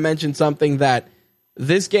did want to mention something that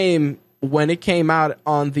this game, when it came out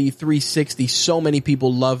on the 360, so many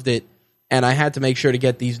people loved it, and I had to make sure to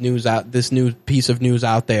get this new piece of news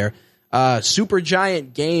out there.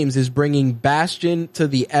 Supergiant Games is bringing Bastion to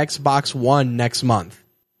the Xbox One next month.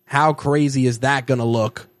 How crazy is that going to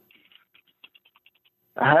look?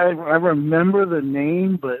 I remember the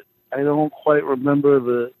name, but I don't quite remember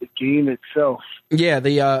the game itself. Yeah,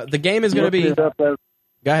 the game is going to be... Go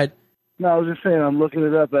ahead. No, I was just saying I'm looking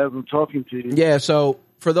it up as I'm talking to you. Yeah, so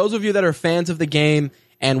for those of you that are fans of the game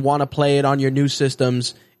and want to play it on your new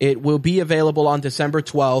systems, it will be available on December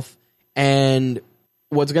 12th. And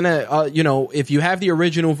what's going to, if you have the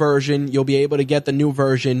original version, you'll be able to get the new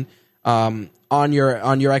version on your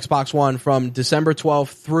Xbox One from December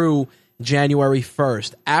 12th through January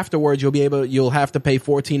 1st. Afterwards, you'll have to pay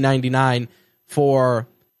 $14.99 for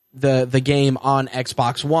the game on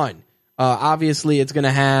Xbox One. Obviously, it's going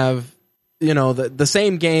to have, the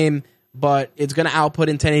same game, but it's going to output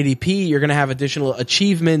in 1080p. You're going to have additional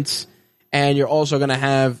achievements, and you're also going to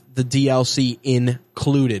have the DLC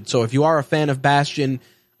included. So if you are a fan of Bastion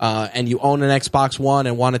and you own an Xbox One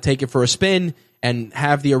and want to take it for a spin and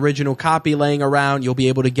have the original copy laying around, you'll be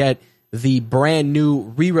able to get the brand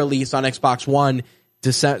new re-release on Xbox One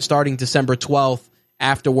starting December 12th.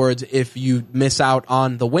 Afterwards, if you miss out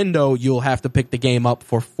on the window, you'll have to pick the game up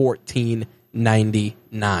for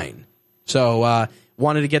 $14.99. So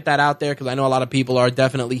wanted to get that out there because I know a lot of people are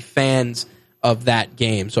definitely fans of that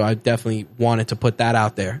game. So I definitely wanted to put that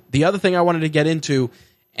out there. The other thing I wanted to get into,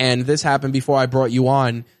 and this happened before I brought you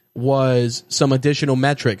on, was some additional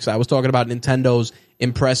metrics. I was talking about Nintendo's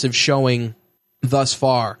impressive showing thus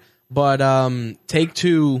far. But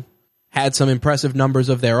Take-Two had some impressive numbers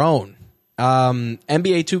of their own.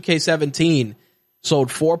 NBA 2K17 sold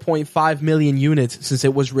 4.5 million units since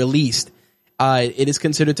it was released. It is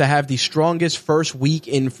considered to have the strongest first week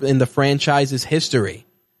in the franchise's history.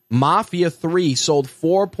 Mafia 3 sold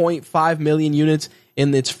 4.5 million units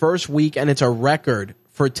in its first week, and it's a record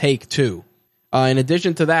for Take-Two. In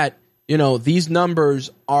addition to that, these numbers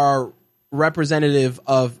are representative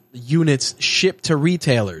of units shipped to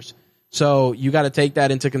retailers. So you got to take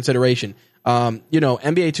that into consideration. NBA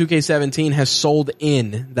 2K17 has sold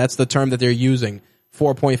in, that's the term that they're using,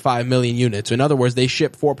 4.5 million units. In other words, they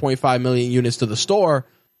ship 4.5 million units to the store,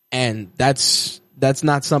 and that's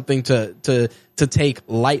not something to take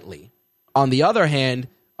lightly. On the other hand,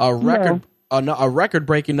 a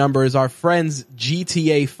record-breaking number is our friends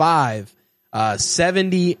GTA 5.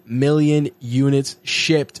 70 million units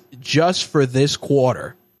shipped just for this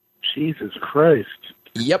quarter. Jesus Christ.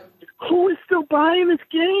 Yep. Who is still buying this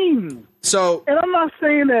game? So, and I'm not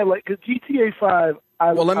saying that because GTA 5,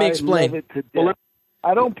 let me explain. love it to death.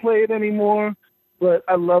 I don't play it anymore, but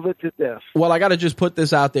I love it to death. Well, I got to just put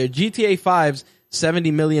this out there. GTA 5's 70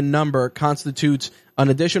 million number constitutes an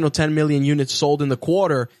additional 10 million units sold in the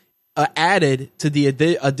quarter, added to the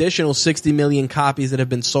additional 60 million copies that have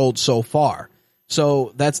been sold so far.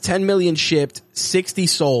 So that's 10 million shipped, 60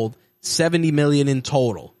 sold, 70 million in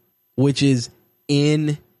total, which is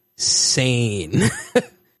insane.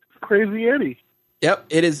 Crazy Eddie. Yep,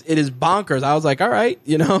 it is bonkers. I was like, all right,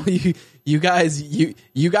 you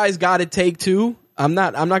guys got it, take two. I'm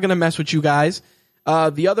not going to mess with you guys.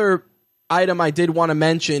 The other item I did want to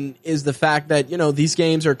mention is the fact that, these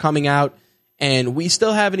games are coming out and we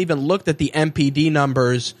still haven't even looked at the MPD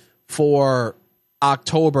numbers for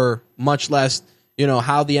October, much less,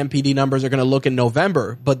 how the MPD numbers are going to look in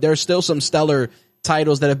November. But there's still some stellar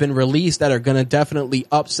titles that have been released that are going to definitely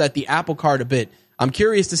upset the apple cart a bit. I'm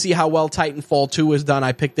curious to see how well Titanfall 2 is done.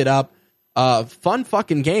 I picked it up. Fun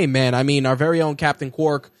fucking game, man. I mean, our very own Captain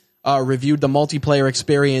Quark reviewed the multiplayer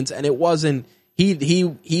experience, and it wasn't.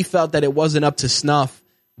 He felt that it wasn't up to snuff,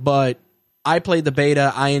 but I played the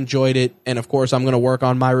beta. I enjoyed it, and of course, I'm going to work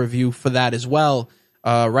on my review for that as well.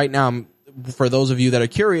 Right now, for those of you that are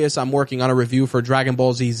curious, I'm working on a review for Dragon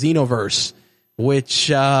Ball Z Xenoverse, which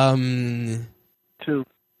 2.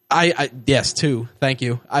 Yes, 2. Thank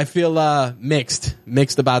you. I feel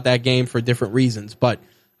mixed about that game for different reasons, but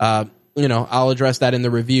I'll address that in the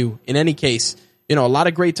review. In any case, a lot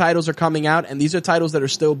of great titles are coming out, and these are titles that are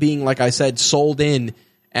still being, like I said, sold in,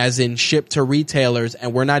 as in shipped to retailers,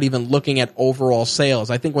 and we're not even looking at overall sales.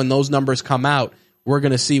 I think when those numbers come out, we're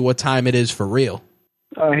going to see what time it is for real.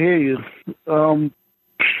 I hear you. I was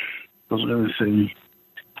going to say,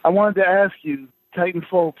 I wanted to ask you,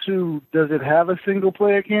 Titanfall 2, does it have a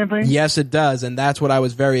single-player campaign? Yes, it does, and that's what I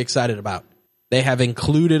was very excited about. They have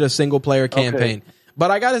included a single-player campaign. Okay.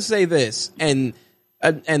 But I got to say this, and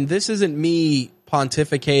this isn't me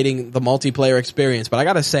pontificating the multiplayer experience, but I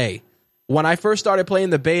got to say, when I first started playing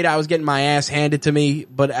the beta, I was getting my ass handed to me,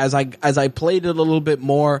 but as I played it a little bit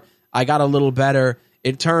more, I got a little better.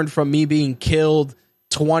 It turned from me being killed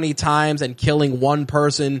 20 times and killing one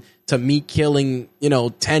person to me killing,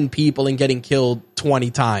 10 people and getting killed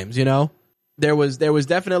 20 times, There was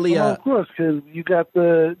definitely of course, because you got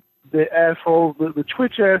the assholes, the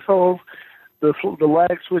Twitch assholes, the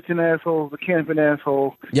lag switching assholes, the camping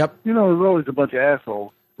assholes. Yep. There's always a bunch of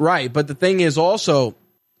assholes. Right, but the thing is also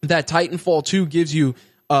that Titanfall 2 gives you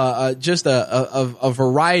just a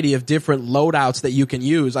variety of different loadouts that you can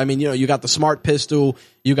use. I mean, you got the smart pistol,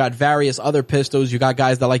 you got various other pistols, you got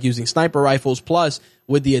guys that like using sniper rifles, plus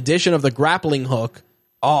with the addition of the grappling hook,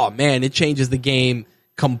 oh man, it changes the game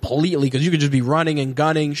completely, because you could just be running and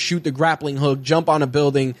gunning, shoot the grappling hook, jump on a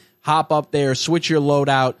building, hop up there, switch your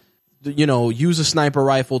loadout, use a sniper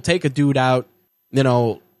rifle, take a dude out,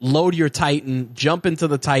 load your Titan, jump into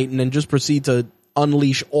the Titan, and just proceed to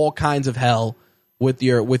unleash all kinds of hell with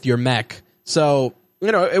your mech. So,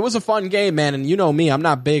 it was a fun game, man, and me, I'm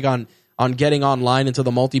not big on getting online into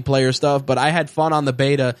the multiplayer stuff, but I had fun on the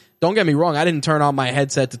beta. Don't get me wrong, I didn't turn on my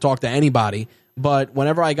headset to talk to anybody, but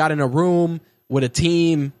whenever I got in a room with a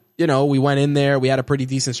team, we went in there, we had a pretty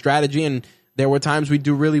decent strategy, and there were times we'd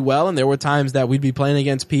do really well, and there were times that we'd be playing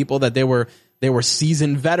against people that they were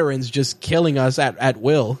seasoned veterans just killing us at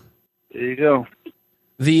will. There you go.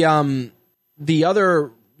 The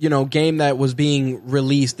other, game that was being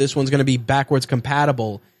released, this one's going to be backwards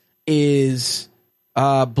compatible, is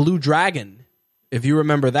Blue Dragon. If you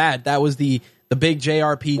remember that was the big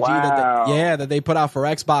JRPG that they put out for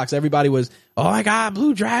Xbox. Everybody was, oh my God,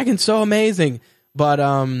 Blue Dragon, so amazing. But,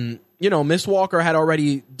 Mistwalker had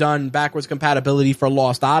already done backwards compatibility for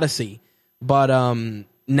Lost Odyssey. But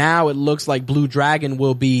now it looks like Blue Dragon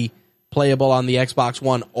will be playable on the Xbox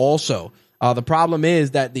One also. The problem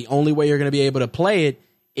is that the only way you're going to be able to play it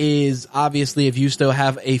is obviously if you still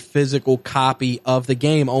have a physical copy of the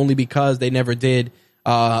game, only because they never did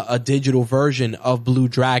a digital version of Blue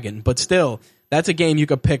Dragon. But still, that's a game you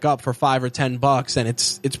could pick up for $5 or $10, and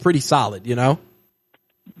it's pretty solid,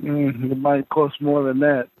 It might cost more than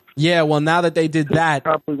that. Yeah, well, now that they did that,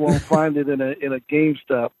 probably won't find it in a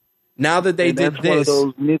GameStop. Now that they did that's this, one of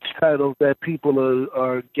those niche titles that people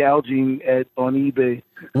are gouging on eBay.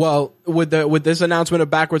 Well, with this announcement of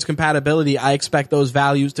backwards compatibility, I expect those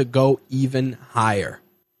values to go even higher.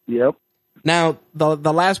 Yep. Now,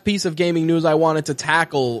 the last piece of gaming news I wanted to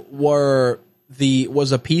tackle was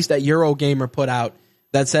a piece that Eurogamer put out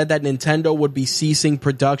that said that Nintendo would be ceasing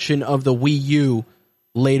production of the Wii U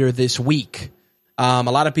later this week. A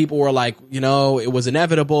lot of people were like, it was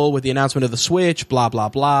inevitable with the announcement of the Switch, blah, blah,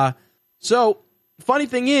 blah. So, funny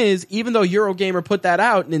thing is, even though Eurogamer put that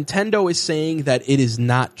out, Nintendo is saying that it is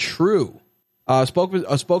not true. A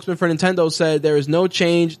spokesman for Nintendo said there is no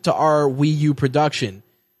change to our Wii U production.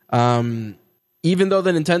 Even though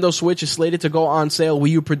the Nintendo Switch is slated to go on sale,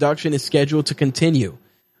 Wii U production is scheduled to continue.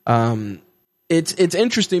 It's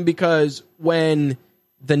interesting because when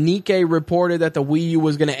the Nikkei reported that the Wii U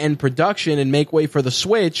was going to end production and make way for the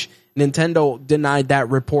Switch, Nintendo denied that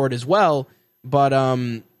report as well. But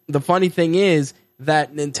the funny thing is,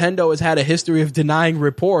 that Nintendo has had a history of denying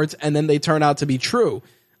reports, and then they turn out to be true.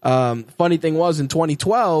 Funny thing was, in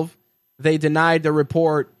 2012, they denied the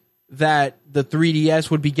report that the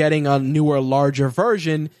 3DS would be getting a newer, larger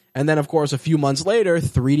version, and then, of course, a few months later,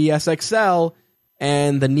 3DS XL,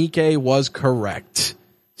 and the Nikkei was correct.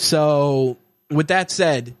 So, with that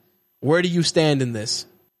said, where do you stand in this?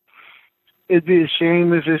 It'd be a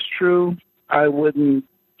shame if it's true. I wouldn't,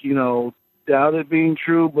 doubt it being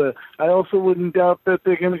true, but I also wouldn't doubt that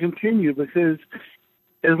they're going to continue, because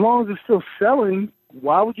as long as it's still selling,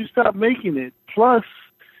 why would you stop making it? Plus,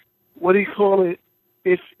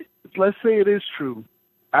 if let's say it is true,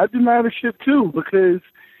 I deny the shit too, because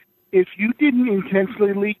if you didn't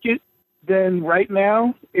intentionally leak it, then right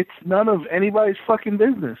now it's none of anybody's fucking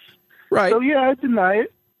business. Right. So yeah, I deny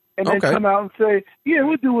it, and then come out and say, yeah,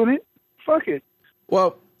 we're doing it. Fuck it.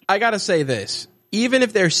 Well, I gotta say this. Even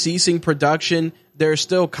if they're ceasing production, there are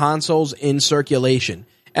still consoles in circulation.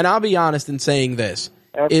 And I'll be honest in saying this.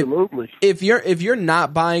 Absolutely. If you're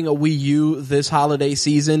not buying a Wii U this holiday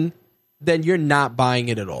season, then you're not buying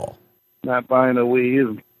it at all. Not buying a Wii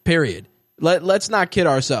U. Period. Let's not kid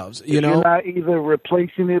ourselves. You're not either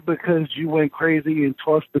replacing it because you went crazy and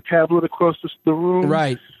tossed the tablet across the room.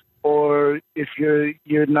 Right. Or if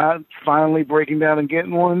you're not finally breaking down and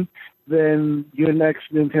getting one, then your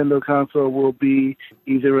next Nintendo console will be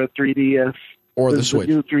either a 3DS or the Switch,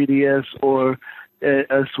 new 3DS, or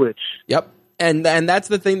a Switch. Yep, and that's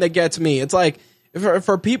the thing that gets me. It's like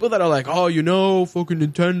for people that are like, oh, fucking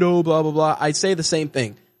Nintendo, blah blah blah. I say the same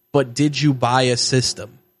thing, but did you buy a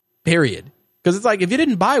system? Period. Because it's like if you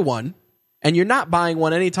didn't buy one, and you're not buying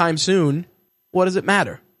one anytime soon, what does it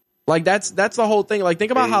matter? Like that's the whole thing. Like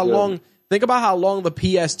think about how long the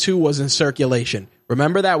PS2 was in circulation.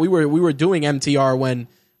 Remember that we were doing MTR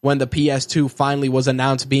when the PS2 finally was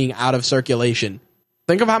announced being out of circulation.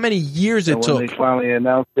 Think of how many years it took. When they finally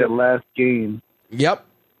announced their last game. Yep.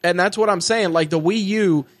 And that's what I'm saying. Like the Wii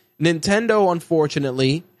U, Nintendo,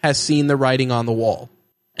 unfortunately, has seen the writing on the wall.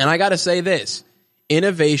 And I got to say this.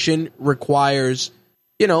 Innovation requires,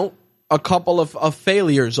 a couple of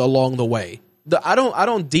failures along the way. I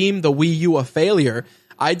don't deem the Wii U a failure.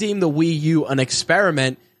 I deem the Wii U an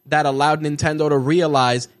experiment that allowed Nintendo to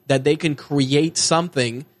realize that they can create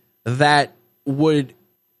something that would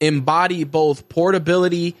embody both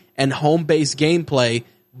portability and home-based gameplay,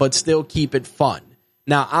 but still keep it fun.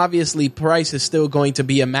 Now, obviously, price is still going to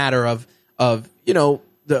be a matter of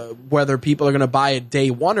whether people are going to buy it day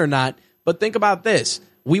one or not. But think about this.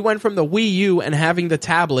 We went from the Wii U and having the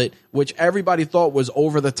tablet, which everybody thought was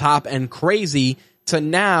over the top and crazy, to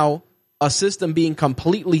now a system being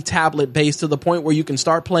completely tablet-based to the point where you can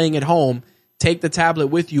start playing at home, take the tablet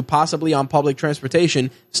with you, possibly on public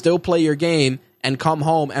transportation, still play your game, and come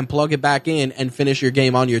home and plug it back in and finish your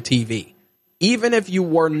game on your TV. Even if you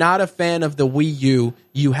were not a fan of the Wii U,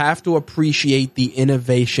 you have to appreciate the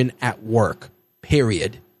innovation at work.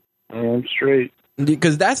 Period. I'm straight.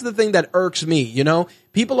 Because that's the thing that irks me,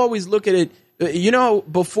 People always look at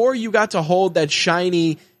it, before you got to hold that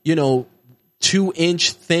shiny,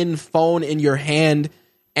 2-inch thin phone in your hand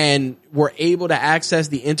and were able to access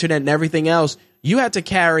the internet and everything else, you had to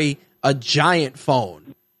carry a giant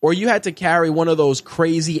phone, or you had to carry one of those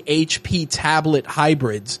crazy HP tablet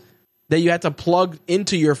hybrids that you had to plug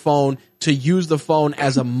into your phone to use the phone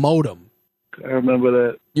as a modem. I remember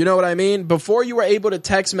that. You know what I mean? Before you were able to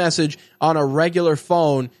text message on a regular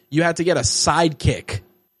phone, you had to get a Sidekick,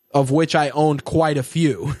 of which I owned quite a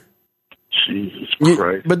few. Jesus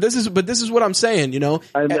Christ. But this is what I'm saying,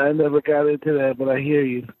 I never got into that, but I hear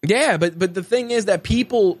you. Yeah, but the thing is that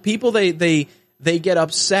people they get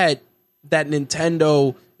upset that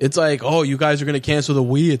Nintendo, it's like, oh, you guys are going to cancel the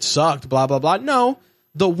Wii, it sucked, blah blah blah. No.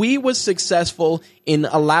 The Wii was successful in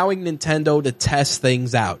allowing Nintendo to test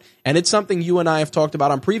things out. And it's something you and I have talked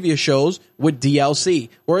about on previous shows with DLC,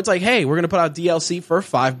 where it's like, hey, we're going to put out DLC for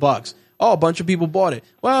 $5. Oh, a bunch of people bought it.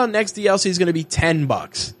 Well, next DLC is going to be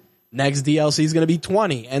 $10. Next DLC is going to be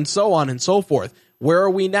 $20, and so on and so forth. Where are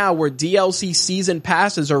we now where DLC season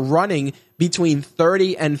passes are running between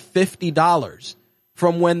 $30 and $50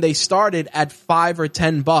 from when they started at $5 or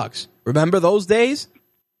 $10? Remember those days?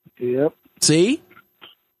 Yep. See?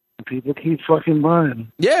 People keep fucking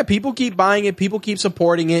buying. Yeah, people keep buying it. People keep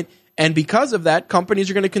supporting it. And because of that,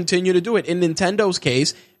 companies are going to continue to do it. In Nintendo's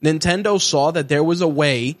case, Nintendo saw that there was a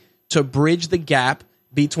way to bridge the gap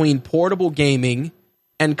between portable gaming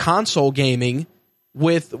and console gaming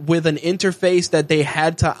with an interface that they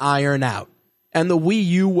had to iron out. And the Wii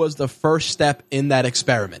U was the first step in that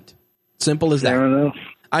experiment. Simple as that. Fair enough.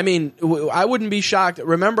 I mean, I wouldn't be shocked.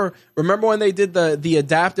 Remember when they did the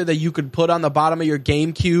adapter that you could put on the bottom of your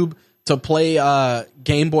GameCube to play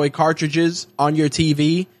Game Boy cartridges on your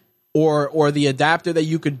TV, or the adapter that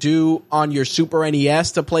you could do on your Super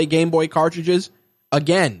NES to play Game Boy cartridges.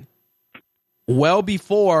 Again, well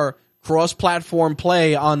before cross-platform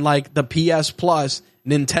play on like the PS Plus,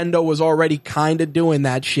 Nintendo was already kind of doing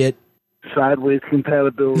that shit. Sideways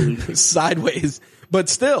compatibility. Sideways. But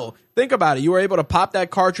still, think about it. You were able to pop that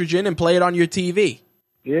cartridge in and play it on your TV.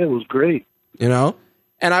 Yeah, it was great. You know?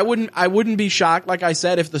 And I wouldn't be shocked, like I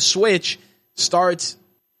said, if the Switch starts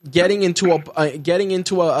getting into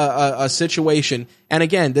a situation. And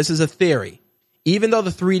again, this is a theory. Even though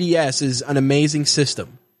the 3DS is an amazing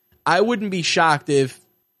system, I wouldn't be shocked if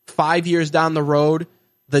 5 years down the road,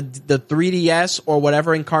 the 3DS or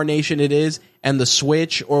whatever incarnation it is and the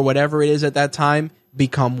Switch or whatever it is at that time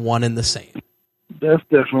become one and the same. That's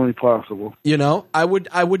definitely possible. You know, I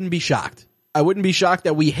wouldn't be shocked. I wouldn't be shocked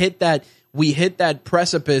that we hit that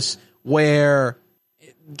precipice where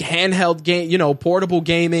handheld game, you know, portable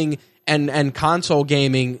gaming and console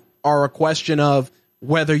gaming are a question of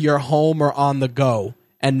whether you're home or on the go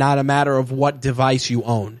and not a matter of what device you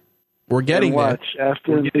own. We're getting there.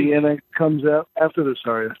 After the NX comes out, after the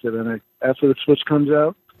Switch comes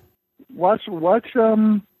out, watch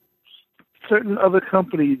certain other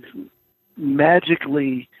companies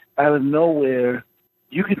magically out of nowhere,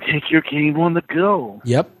 you can take your game on the go.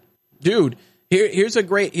 Yep. Dude, here's a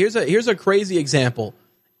crazy example.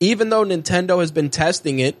 Even though Nintendo has been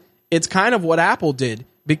testing it, it's kind of what Apple did,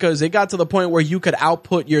 because it got to the point where you could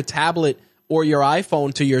output your tablet or your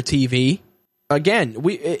iPhone to your TV. Again,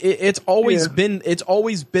 it's always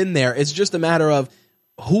been there. It's just a matter of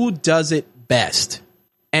who does it best.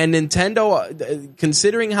 And Nintendo,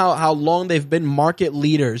 considering how long they've been market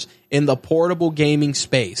leaders in the portable gaming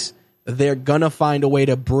space, they're gonna find a way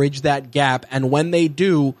to bridge that gap. And when they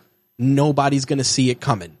do, nobody's gonna see it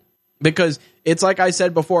coming. Because it's like I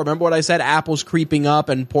said before. Remember what I said? Apple's creeping up,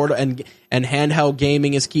 and handheld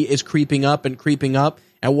gaming is creeping up and creeping up.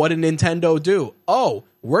 And what did Nintendo do? Oh,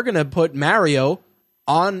 we're gonna put Mario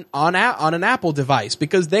on an Apple device,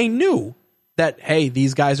 because they knew that, hey,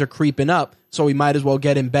 these guys are creeping up, so we might as well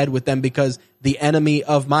get in bed with them, because the enemy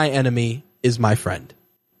of my enemy is my friend.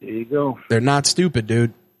 There you go. They're not stupid,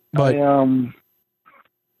 dude. But you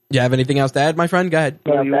have anything else to add, my friend? Go ahead.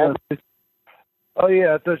 Oh,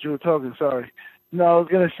 yeah, I thought you were talking. Sorry. No, I was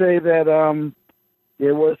going to say that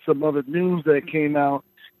there was some other news that came out,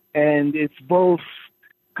 and it's both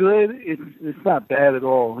good. It's not bad at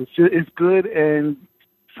all. It's good and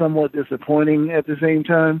somewhat disappointing at the same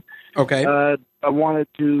time. Okay. I wanted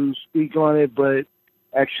to speak on it, but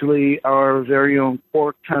actually our very own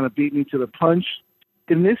Quark kind of beat me to the punch.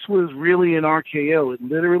 And this was really an RKO. It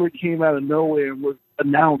literally came out of nowhere and was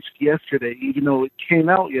announced yesterday, even though it came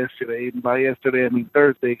out yesterday. And by yesterday, I mean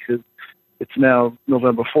Thursday, because it's now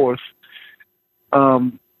November 4th.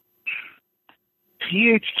 THQ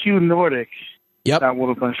Nordic, yep, not one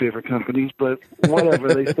of my favorite companies, but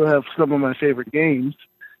whatever. They still have some of my favorite games.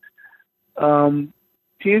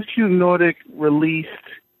 THQ Nordic released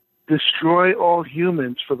Destroy All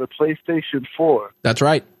Humans for the PlayStation 4. That's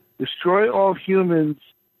right. Destroy All Humans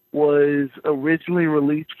was originally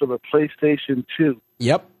released for the PlayStation 2.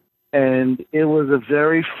 Yep. And it was a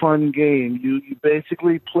very fun game. You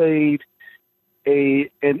basically played an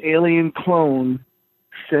alien clone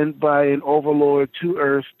sent by an overlord to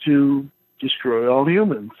Earth to destroy all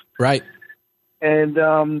humans. Right. And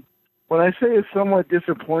when I say it's somewhat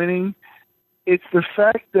disappointing, it's the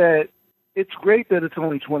fact that it's great that it's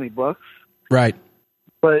only $20. Right.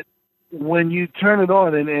 But when you turn it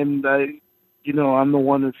on, and I, I'm the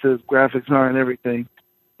one that says graphics aren't everything,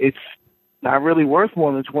 it's not really worth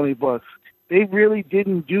more than $20. They really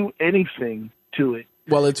didn't do anything to it.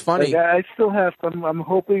 Well, it's funny. Like, I still have. I'm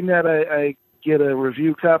hoping that I get a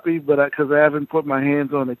review copy, but because I haven't put my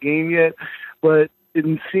hands on the game yet. But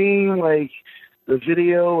in seeing like the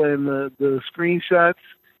video and the screenshots,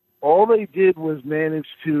 all they did was manage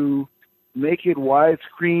to make it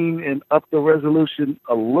widescreen and up the resolution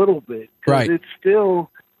a little bit. Right. It still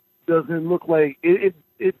doesn't look like it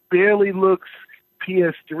barely looks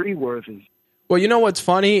PS3 worthy. Well, you know what's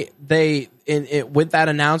funny? They with that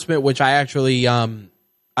announcement, which I actually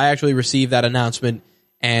received that announcement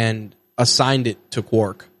and assigned it to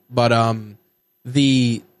Quark. But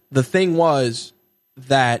the thing was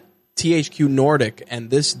that THQ Nordic, and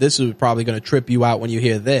this is probably going to trip you out when you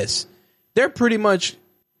hear this, they're pretty much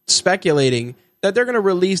speculating that they're going to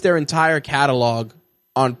release their entire catalog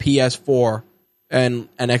on PS4 and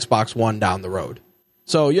Xbox One down the road.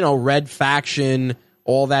 So, Red Faction,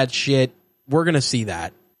 all that shit, we're going to see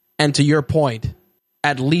that. And to your point,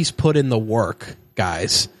 at least put in the work,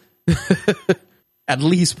 guys. at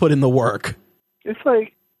least put in the work. It's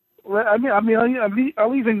like,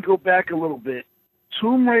 I'll even go back a little bit.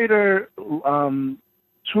 Tomb Raider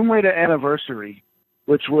Anniversary,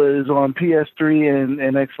 which was on PS3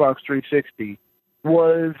 and Xbox 360,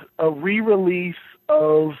 was a re-release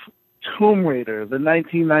of Tomb Raider, the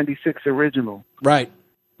 1996 original. Right.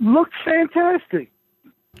 Looked fantastic.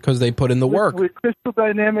 Because they put in the work. With Crystal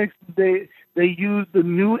Dynamics, they used the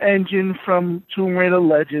new engine from Tomb Raider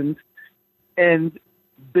Legends and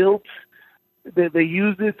built. They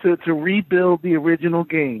used it to rebuild the original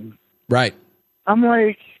game. Right. I'm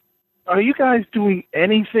like, are you guys doing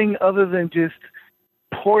anything other than just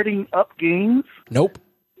porting up games? Nope.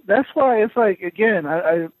 That's why it's like, again,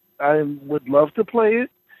 I would love to play it,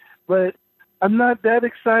 but I'm not that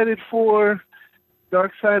excited for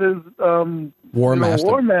Darksiders War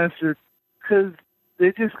Master because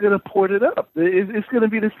they're just going to port it up. It's going to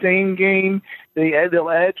be the same game. They'll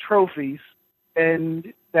add trophies,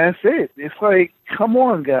 and that's it. It's like, come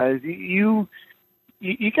on, guys. You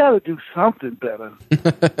got to do something better.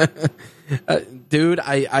 Dude,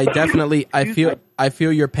 I definitely I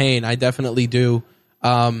feel your pain. I definitely do.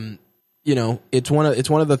 It's one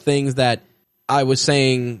of the things that I was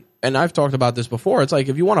saying, and I've talked about this before. It's like,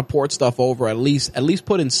 if you want to port stuff over, at least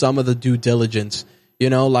put in some of the due diligence.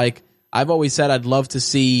 Like I've always said, I'd love to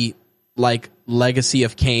see like Legacy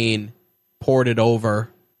of Kain ported over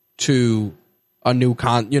to a new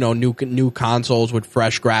consoles with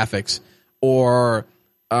fresh graphics, or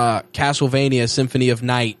Castlevania Symphony of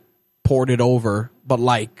Night ported over, but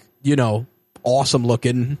like, awesome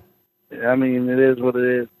looking. I mean, it is what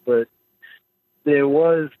it is, but there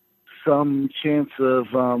was some chance of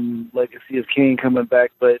Legacy of Kain coming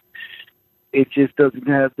back, but it just doesn't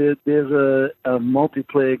have. There's a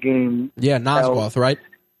multiplayer game. Yeah, Nosgoth, right?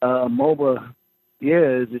 MOBA.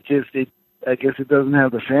 Yeah, I guess it doesn't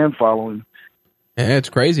have the fan following. Yeah, it's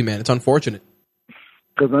crazy, man. It's unfortunate.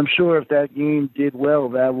 Because I'm sure if that game did well,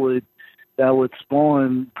 that would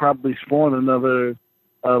probably spawn another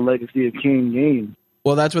Legacy of Kain game.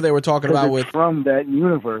 Well, that's what they were talking about from that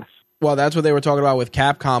universe. Well, that's what they were talking about with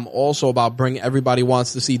Capcom, also about everybody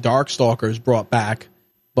wants to see Darkstalkers brought back.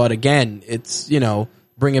 But again, it's,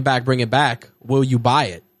 bring it back. Will you buy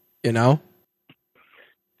it? Excuse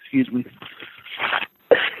me.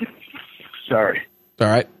 Sorry. It's all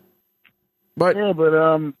right. But yeah, but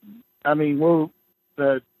I mean, no,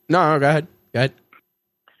 go ahead.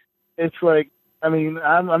 It's like, I mean,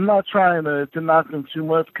 I'm not trying to knock them too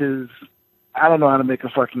much because I don't know how to make a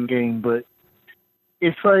fucking game, but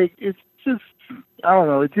it's like, it's just, I don't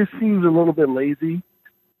know, it just seems a little bit lazy.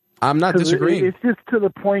 I'm not disagreeing. It's just to the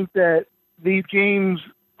point that these games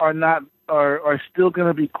are still going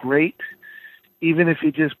to be great, even if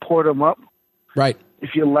you just port them up. Right.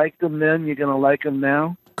 If you like them then, you're going to like them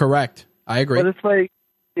now. Correct. I agree. But it's like,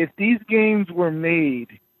 if these games were made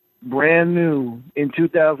brand new in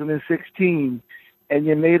 2016 and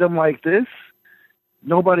you made them like this,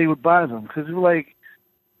 nobody would buy them. Because it's like,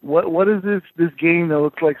 what is this game that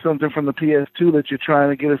looks like something from the PS2 that you're trying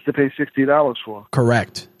to get us to pay $60 for?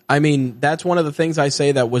 Correct. I mean, that's one of the things I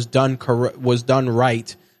say that was done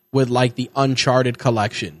right with like the Uncharted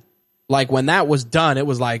collection. Like when that was done, it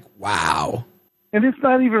was like, wow. And it's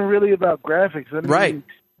not even really about graphics. I mean, right.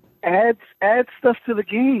 Add stuff to the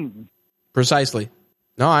game. Precisely.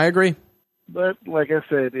 No, I agree. But like I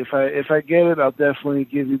said, if I get it, I'll definitely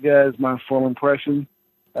give you guys my full impression.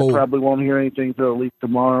 Cool. I probably won't hear anything until at least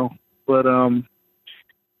tomorrow. But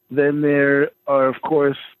then there are, of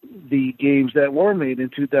course, the games that were made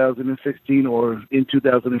in 2016 or in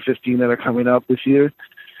 2015 that are coming out this year,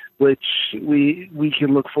 which we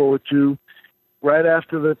can look forward to right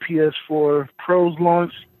after the PS4 Pros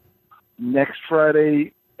launch next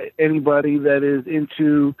Friday. Anybody that is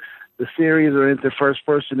into the series or into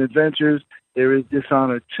first-person adventures, there is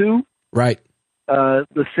Dishonored 2. Right.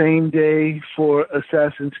 The same day for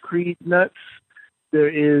Assassin's Creed nuts, there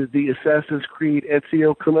is the Assassin's Creed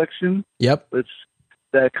Ezio Collection. Yep. Which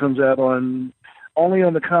that comes out only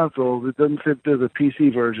on the consoles. It doesn't fit there's a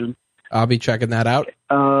PC version. I'll be checking that out.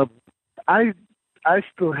 I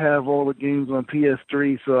still have all the games on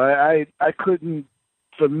PS3, so I couldn't.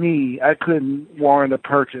 For me, I couldn't warrant a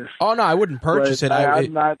purchase. Oh no, I wouldn't purchase it.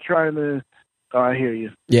 I'm not trying to. Oh, I hear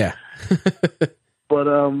you. Yeah. But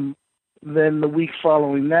then the week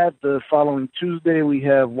following that, the following Tuesday, we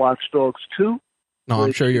have Watch Dogs 2. No,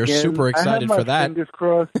 I'm sure you're super excited for that. Fingers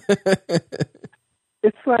crossed.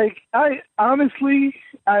 It's like I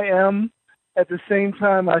am. At the same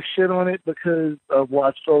time, I shit on it because of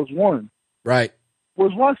Watch Dogs 1. Right.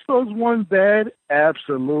 Was Watch Dogs 1 bad?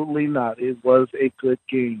 Absolutely not. It was a good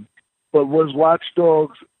game. But was Watch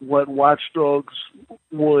Dogs what Watch Dogs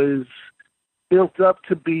was built up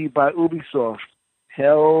to be by Ubisoft?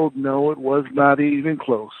 Hell no, it was not even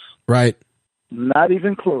close. Right. Not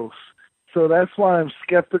even close. So that's why I'm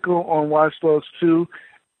skeptical on Watch Dogs 2.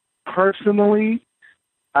 Personally,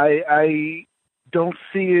 I don't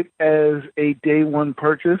see it as a day one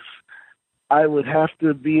purchase. I would have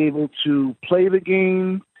to be able to play the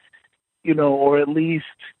game, or at least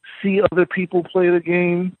see other people play the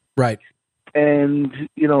game. Right. And,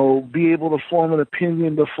 be able to form an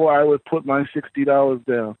opinion before I would put my $60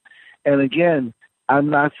 down. And again, I'm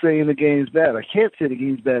not saying the game's bad. I can't say the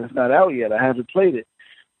game's bad. It's not out yet. I haven't played it.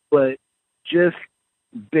 But just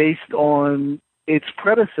based on its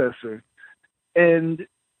predecessor. And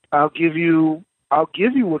I'll give you a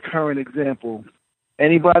current example.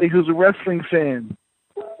 Anybody who's a wrestling fan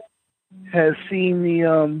has seen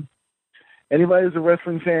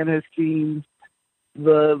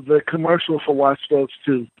the commercial for Watch Dogs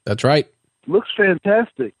 2. That's right. Looks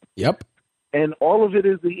fantastic. Yep. And all of it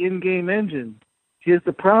is the in-game engine. Here's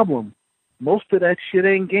the problem. Most of that shit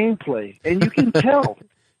ain't gameplay. And you can tell.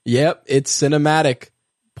 Yep. It's cinematic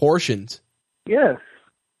portions. Yes.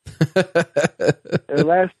 The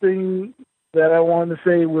last thing that I wanted to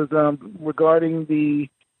say was regarding the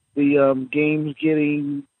games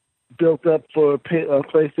getting built up for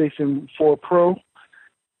PlayStation 4 Pro.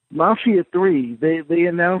 Mafia 3, they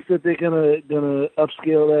announced that they're gonna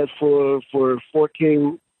upscale that for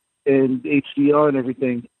 4K and HDR and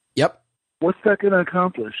everything. Yep. What's that gonna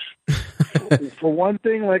accomplish? For one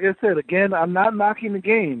thing, like I said, again, I'm not knocking the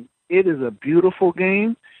game. It is a beautiful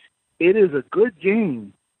game. It is a good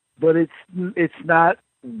game, but it's not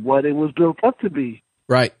what it was built up to be.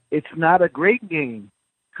 Right. It's not a great game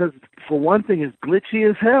because, for one thing, it's glitchy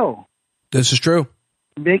as hell. This is true.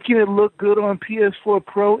 Making it look good on PS4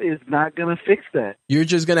 Pro is not going to fix that. You're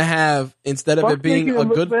just going to have, instead of it being a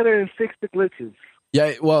good... better and fix the glitches.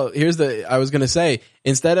 Yeah, well, I was going to say,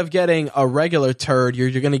 instead of getting a regular turd,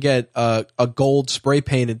 you're going to get a gold spray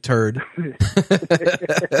painted turd.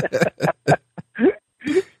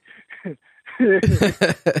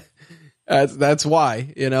 That's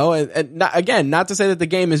why, and not, again, not to say that the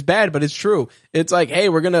game is bad, but it's true. It's like, hey,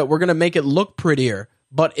 we're going to make it look prettier.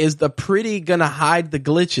 But is the pretty gonna hide the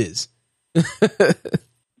glitches?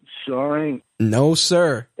 Sure ain't. No,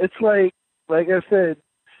 sir. It's like I said,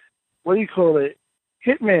 what do you call it?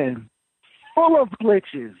 Hitman, full of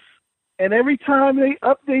glitches. And every time they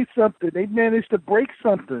update something, they manage to break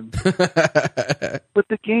something. But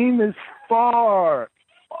the game is far,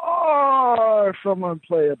 far from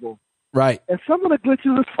unplayable. Right. And some of the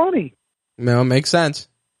glitches are funny. No, it makes sense.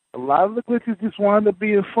 A lot of the glitches just wind up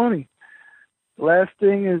being funny. Last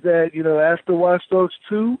thing is that, after Watch Dogs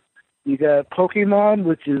 2, you got Pokemon,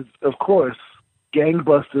 which is, of course,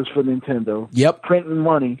 gangbusters for Nintendo. Yep. Printing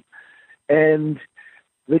money. And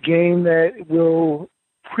the game that will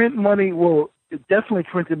print money, it definitely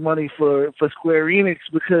printed money for Square Enix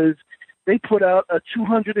because they put out a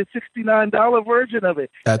 $269 version of it.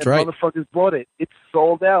 That's right. Motherfuckers bought it. It's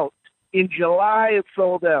sold out. In July, it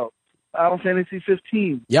sold out. Final Fantasy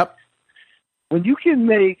 15. Yep. When you can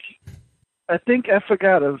make... I think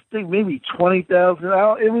maybe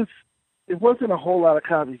 20,000. It wasn't a whole lot of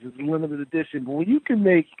copies. It was a limited edition. But when you can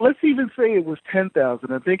make, let's even say it was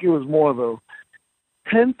 10,000. I think it was more though.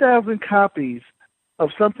 10,000 copies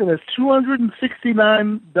of something that's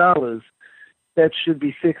 $269 that should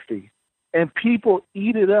be $60, and people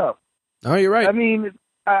eat it up. Oh, you're right. I mean,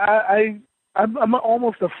 I'm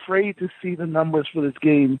almost afraid to see the numbers for this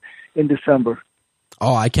game in December.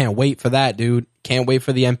 Oh, I can't wait for that, dude. Can't wait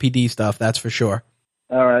for the MPD stuff, that's for sure.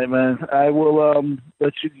 All right, man. I will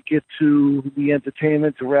let you get to the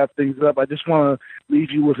entertainment to wrap things up. I just want to leave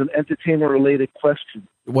you with an entertainment-related question.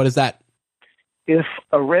 What is that? If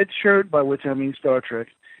a red shirt, by which I mean Star Trek,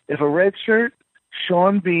 if a red shirt,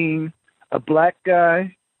 Sean Bean, a black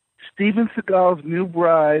guy, Steven Seagal's new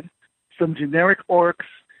bride, some generic orcs,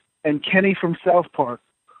 and Kenny from South Park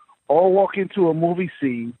all walk into a movie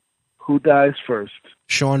scene, who dies first?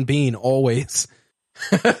 Sean Bean, always.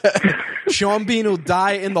 Sean Bean will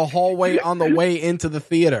die in the hallway on the way into the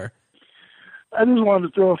theater. I just wanted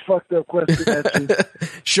to throw a fucked up question at you.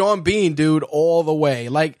 Sean Bean, dude, all the way.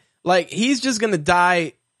 Like he's just gonna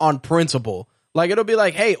die on principle. Like, it'll be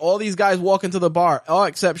like, hey, all these guys walk into the bar. Oh,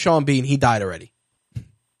 except Sean Bean, he died already.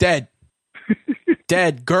 Dead.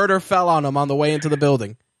 Dead. Girder fell on him on the way into the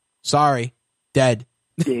building. Sorry. Dead.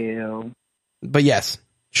 Damn. But yes.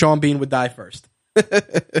 Sean Bean would die first. All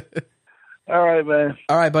right, man.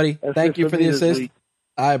 All right, buddy. Thank you for the assist.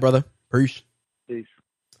 All right, brother. Peace. Peace.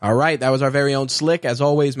 All right, that was our very own Slick. As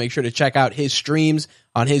always, make sure to check out his streams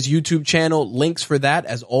on his YouTube channel. Links for that,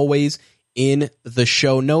 as always, in the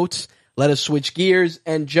show notes. Let us switch gears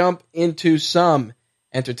and jump into some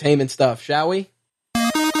entertainment stuff, shall we?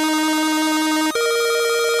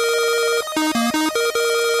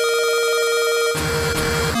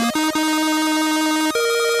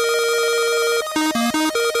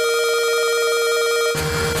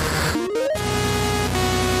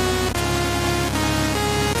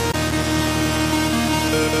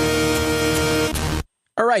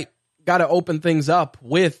 All right, got to open things up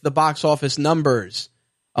with the box office numbers.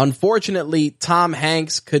 Unfortunately, Tom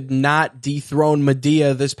Hanks could not dethrone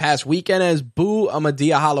Madea this past weekend as Boo! A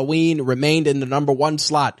Madea Halloween remained in the number 1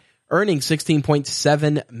 slot, earning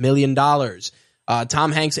 $16.7 million.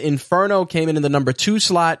 Tom Hanks' Inferno came in the number 2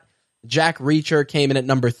 slot. Jack Reacher came in at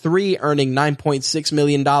number 3, earning $9.6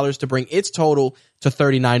 million to bring its total to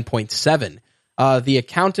 $39.7. The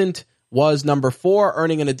Accountant was number 4,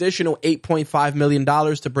 earning an additional $8.5 million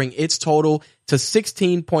to bring its total to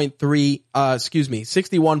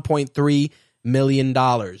 $61.3 million.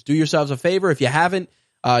 Do yourselves a favor, if you haven't,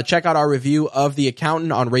 check out our review of The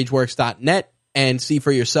Accountant on RageWorks.net and see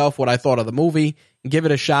for yourself what I thought of the movie. Give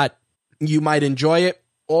it a shot. You might enjoy it.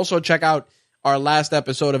 Also, check out our last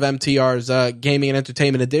episode of MTR's Gaming and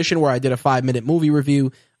Entertainment Edition, where I did a 5-minute movie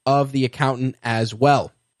review of The Accountant as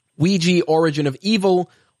well. Ouija Origin of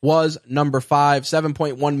Evil was number 5,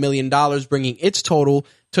 $7.1 million, bringing its total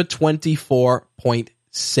to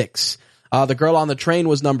 $24.6. The Girl on the Train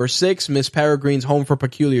was number 6. Miss Peregrine's Home for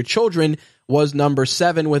Peculiar Children was number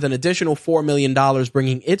 7 with an additional $4 million,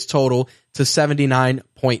 bringing its total to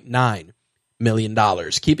 $79.9 million.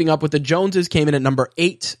 Keeping Up with the Joneses came in at number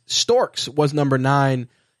 8. Storks was number 9.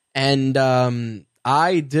 And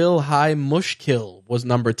I Dil Hai Mushkil was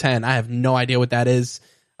number 10. I have no idea what that is.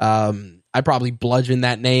 I probably bludgeoned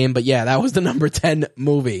that name, but yeah, that was the number 10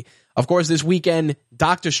 movie. Of course, this weekend,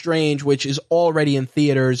 Doctor Strange, which is already in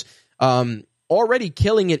theaters, already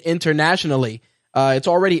killing it internationally. It's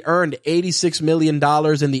already earned $86 million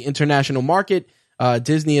in the international market.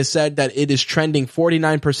 Disney has said that it is trending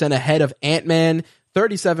 49% ahead of Ant-Man,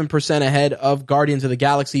 37% ahead of Guardians of the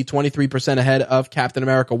Galaxy, 23% ahead of Captain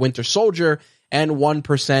America Winter Soldier, and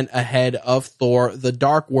 1% ahead of Thor The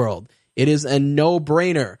Dark World. It is a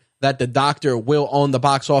no-brainer that the Doctor will own the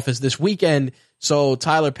box office this weekend, so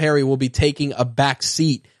Tyler Perry will be taking a back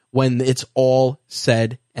seat when it's all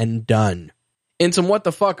said and done. In some what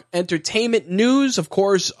the fuck entertainment news, of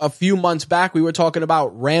course, a few months back we were talking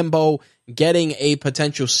about Rambo getting a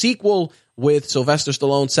potential sequel with Sylvester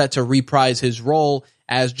Stallone set to reprise his role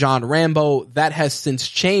as John Rambo. That has since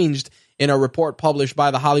changed. In a report published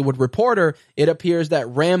by The Hollywood Reporter, it appears that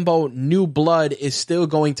Rambo New Blood is still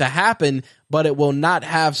going to happen, but it will not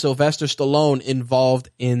have Sylvester Stallone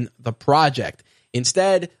involved in the project.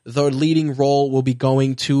 Instead, the leading role will be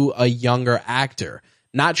going to a younger actor.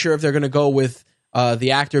 Not sure if they're going to go with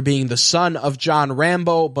the actor being the son of John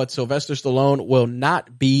Rambo, but Sylvester Stallone will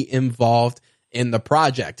not be involved in the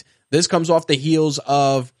project. This comes off the heels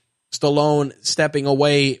of Stallone stepping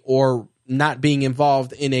away or not being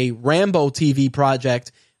involved in a Rambo TV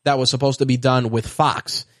project that was supposed to be done with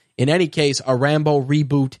Fox. In any case, a Rambo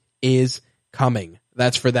reboot is coming.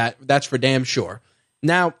 That's for damn sure.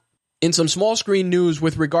 Now, in some small screen news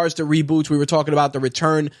with regards to reboots, we were talking about the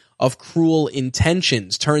return of Cruel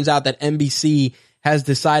Intentions. Turns out that NBC has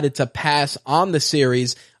decided to pass on the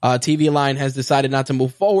series. TV Line has decided not to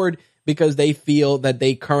move forward because they feel that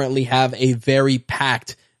they currently have a very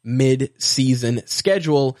packed mid-season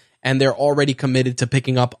schedule, and they're already committed to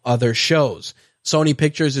picking up other shows. Sony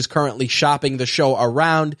Pictures is currently shopping the show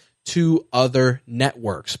around to other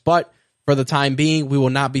networks. But for the time being, we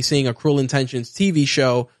will not be seeing a Cruel Intentions TV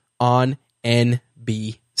show on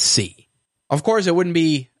NBC. Of course, it wouldn't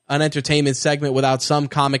be an entertainment segment without some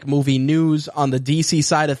comic movie news. On the DC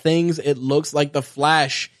side of things, it looks like The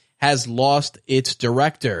Flash has lost its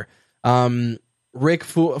director. Rick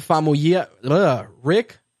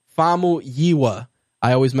Famuyiwa,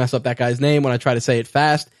 I always mess up that guy's name when I try to say it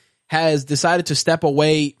fast, has decided to step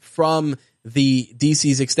away from the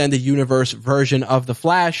DC's Extended Universe version of The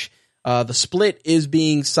Flash. The split is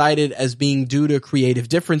being cited as being due to creative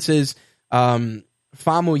differences.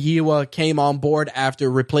 Famuyiwa came on board after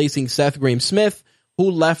replacing Seth Grahame-Smith, who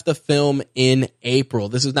left the film in April.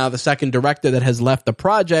 This is now the second director that has left the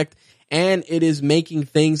project, and it is making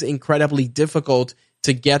things incredibly difficult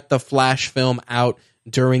to get the Flash film out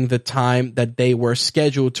during the time that they were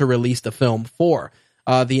scheduled to release the film for.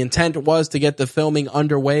 The intent was to get the filming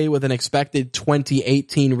underway with an expected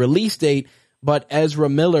 2018 release date, but Ezra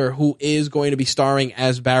Miller, who is going to be starring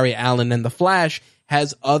as Barry Allen in The Flash,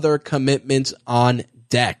 has other commitments on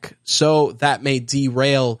deck. So that may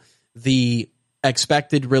derail the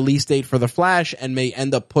expected release date for The Flash and may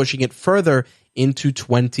end up pushing it further into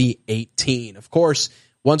 2018. Of course,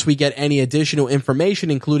 once we get any additional information,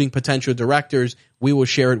 including potential directors, we will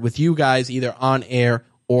share it with you guys either on air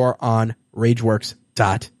or on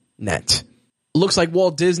RageWorks.net. Looks like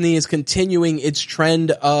Walt Disney is continuing its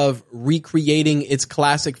trend of recreating its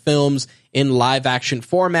classic films in live action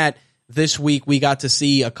format. This week, we got to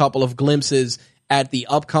see a couple of glimpses at the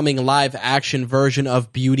upcoming live action version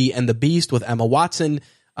of Beauty and the Beast with Emma Watson.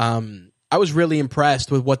 I was really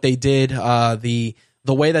impressed with what they did. The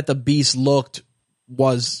way that the Beast looked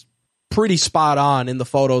was pretty spot on in the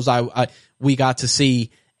photos we got to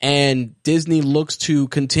see. And Disney looks to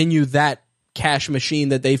continue that cash machine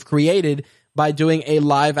that they've created by doing a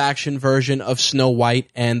live action version of Snow White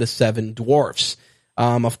and the Seven Dwarfs.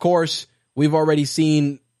 Of course, we've already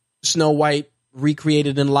seen Snow White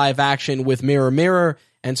recreated in live action with Mirror Mirror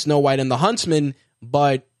and Snow White and the Huntsman,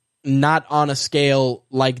 but not on a scale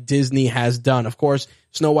like Disney has done. Of course,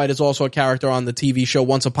 Snow White is also a character on the TV show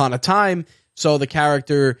Once Upon a Time, so the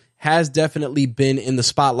character has definitely been in the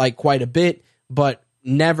spotlight quite a bit, but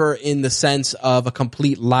never in the sense of a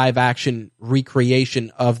complete live action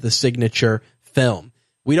recreation of the signature film.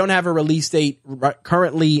 We don't have a release date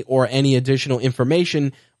currently or any additional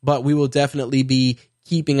information, but we will definitely be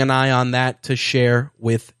keeping an eye on that to share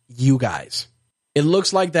with you guys. It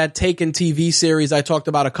looks like that Taken TV series I talked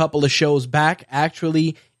about a couple of shows back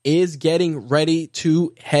actually is getting ready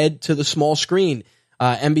to head to the small screen.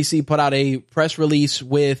 NBC put out a press release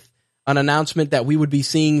with an announcement that we would be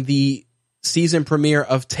seeing the season premiere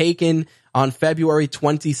of Taken on February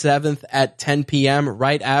 27th at 10 p.m.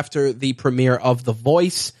 right after the premiere of The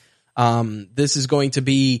Voice. This is going to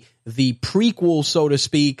be the prequel, so to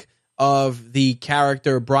speak, of the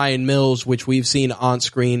character Brian Mills, which we've seen on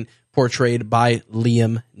screen portrayed by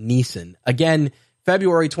Liam Neeson. Again,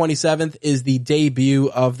 February 27th is the debut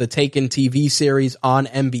of the Taken TV series on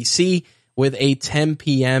NBC with a 10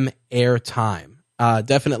 p.m. air time.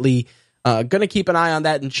 Definitely going to keep an eye on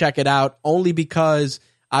that and check it out, only because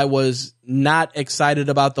I was not excited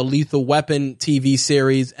about the Lethal Weapon TV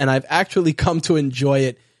series, and I've actually come to enjoy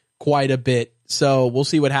it quite a bit. So we'll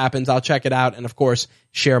see what happens. I'll check it out and, of course,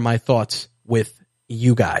 share my thoughts with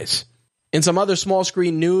you guys. In some other small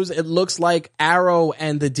screen news, it looks like Arrow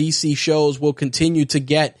and the DC shows will continue to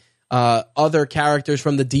get other characters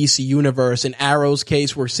from the DC universe. In Arrow's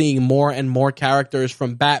case, we're seeing more and more characters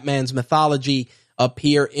from Batman's mythology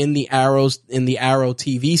appear in the Arrow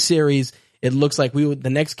TV series. It looks like the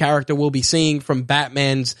next character we'll be seeing from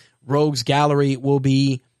Batman's Rogues Gallery will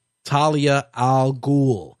be Talia al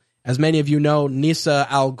Ghul. As many of you know, Nissa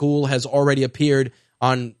al Ghul has already appeared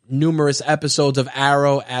on numerous episodes of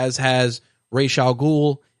Arrow, as has Ra's al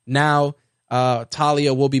Ghul. Now,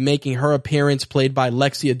 Talia will be making her appearance, played by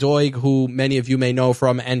Lexia Doig, who many of you may know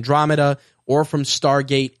from Andromeda or from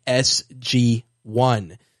Stargate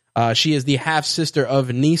SG-1. She is the half-sister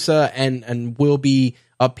of Nissa and will be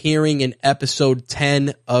appearing in episode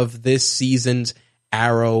 10 of this season's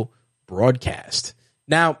Arrow broadcast.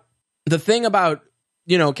 Now, the thing about,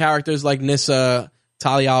 characters like Nissa,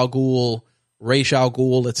 Talia al Ghul, Ra's al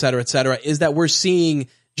Ghul, et cetera, is that we're seeing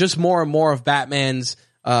just more and more of Batman's,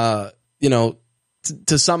 to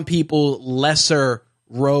some people, lesser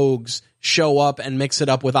rogues show up and mix it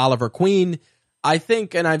up with Oliver Queen. I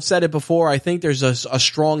think, and I've said it before, I think there's a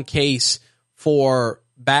strong case for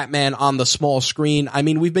Batman on the small screen. I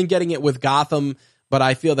mean, we've been getting it with Gotham, but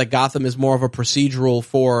I feel that Gotham is more of a procedural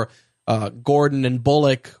for Gordon and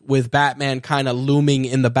Bullock, with Batman kind of looming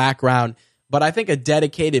in the background. But I think a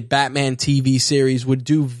dedicated Batman TV series would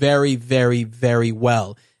do very, very, very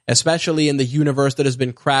well, especially in the universe that has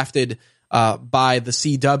been crafted by the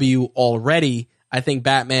CW already. I think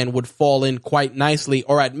Batman would fall in quite nicely,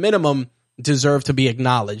 or at minimum, deserve to be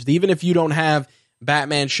acknowledged. Even if you don't have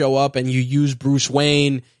Batman show up and you use Bruce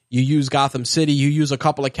Wayne, you use Gotham City, you use a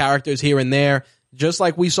couple of characters here and there, just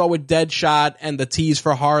like we saw with Deadshot and the tease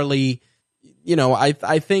for Harley.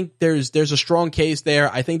 I think there's a strong case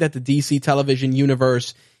there. I think that the DC television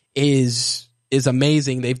universe is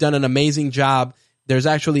amazing. They've done an amazing job. There's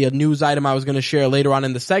actually a news item I was going to share later on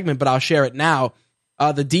in the segment, but I'll share it now.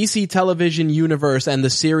 The DC television universe and the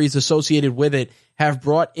series associated with it have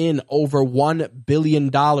brought in over $1 billion in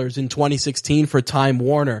 2016 for Time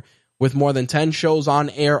Warner. With more than 10 shows on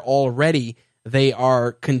air already, they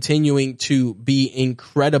are continuing to be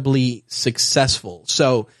incredibly successful.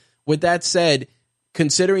 So with that said,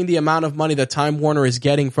 considering the amount of money that Time Warner is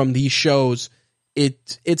getting from these shows,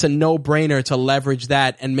 it's a no-brainer to leverage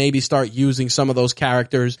that and maybe start using some of those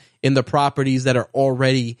characters in the properties that are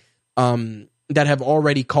already that have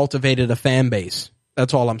already cultivated a fan base.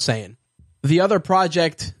 That's all I'm saying. The other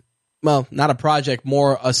project, well, not a project,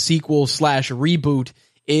 more a sequel / reboot,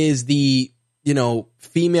 is the,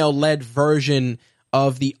 female-led version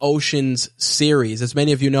of the Oceans series. As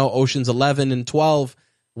many of you know, Oceans 11 and 12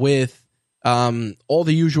 with all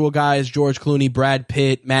the usual guys, George Clooney, Brad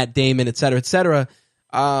Pitt, Matt Damon, et cetera, et cetera.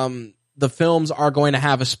 The films are going to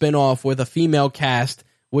have a spinoff with a female cast,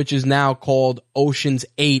 which is now called Oceans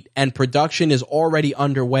 8, and production is already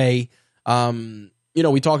underway.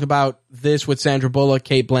 We talked about this with Sandra Bullock,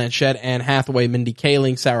 Cate Blanchett, Anne Hathaway, Mindy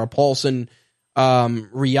Kaling, Sarah Paulson,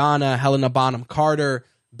 Rihanna, Helena Bonham Carter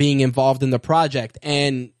being involved in the project.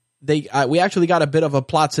 And we actually got a bit of a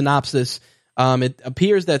plot synopsis. It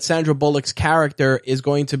appears that Sandra Bullock's character is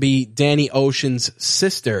going to be Danny Ocean's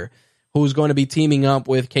sister, who's going to be teaming up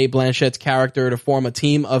with Cate Blanchett's character to form a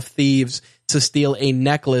team of thieves to steal a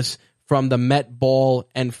necklace from the Met Ball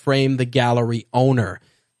and frame the gallery owner.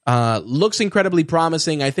 Looks incredibly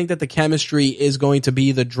promising. I think that the chemistry is going to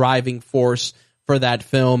be the driving force for that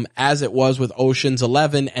film, as it was with Ocean's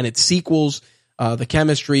 11 and its sequels. The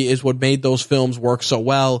chemistry is what made those films work so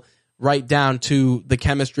well, right down to the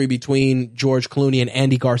chemistry between George Clooney and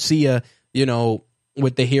Andy Garcia,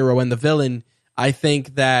 with the hero and the villain. I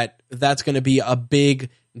think that that's going to be a big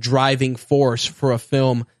driving force for a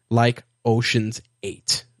film like Ocean's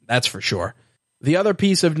 8. That's for sure. The other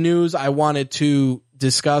piece of news I wanted to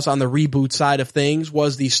discuss on the reboot side of things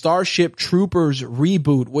was the Starship Troopers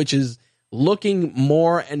reboot, which is looking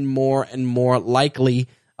more and more and more likely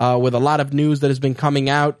with a lot of news that has been coming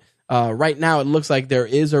out. Right now, it looks like there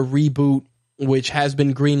is a reboot which has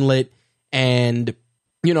been greenlit, and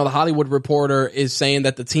The Hollywood Reporter is saying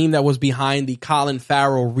that the team that was behind the Colin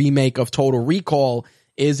Farrell remake of Total Recall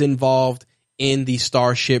is involved in the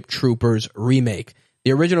Starship Troopers remake.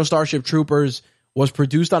 The original Starship Troopers was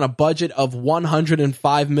produced on a budget of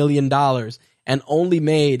 $105 million and only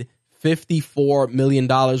made $54 million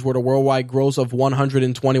with a worldwide gross of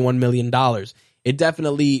 $121 million. It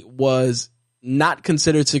definitely was not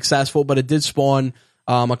considered successful, but it did spawn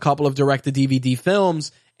a couple of direct-to-DVD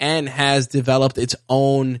films and has developed its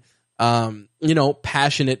own,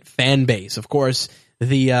 passionate fan base. Of course,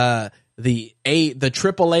 the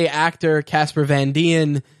AAA actor Casper Van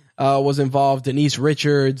Dien was involved, Denise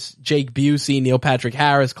Richards, Jake Busey, Neil Patrick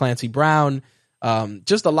Harris, Clancy Brown,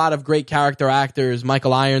 just a lot of great character actors,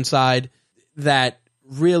 Michael Ironside, that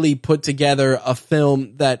really put together a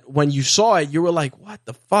film that when you saw it, you were like, what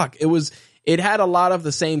the fuck? It had a lot of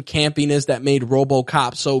the same campiness that made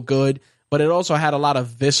RoboCop so good, but it also had a lot of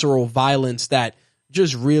visceral violence that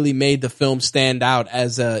just really made the film stand out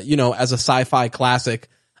as a sci-fi classic.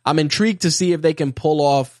 I'm intrigued to see if they can pull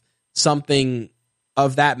off something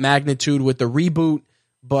of that magnitude with the reboot,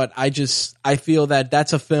 but I feel that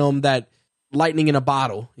that's a film that lightning in a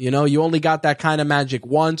bottle. You only got that kind of magic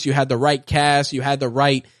once. You had the right cast, you had the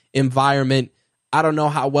right environment. I don't know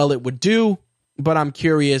how well it would do, but I'm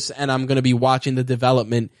curious, and I'm going to be watching the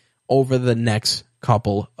development over the next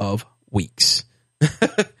couple of weeks.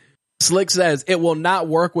 Slick says it will not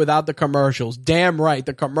work without the commercials. Damn right.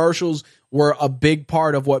 The commercials were a big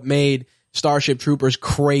part of what made Starship Troopers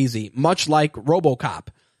crazy, much like RoboCop.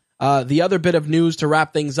 The other bit of news to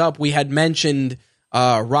wrap things up, we had mentioned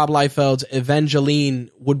Rob Liefeld's Evangeline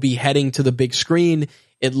would be heading to the big screen.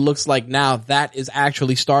 It looks like now that is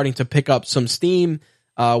actually starting to pick up some steam,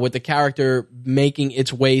 with the character making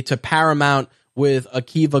its way to Paramount with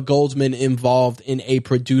Akiva Goldsman involved in a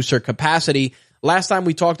producer capacity. Last time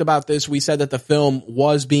we talked about this, we said that the film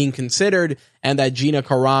was being considered and that Gina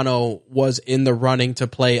Carano was in the running to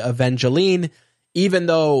play Evangeline. Even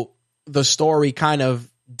though the story kind of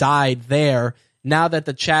died there, now that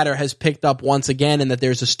the chatter has picked up once again and that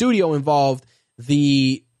there's a studio involved,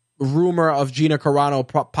 the rumor of Gina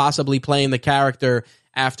Carano possibly playing the character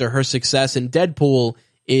after her success in Deadpool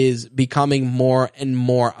is becoming more and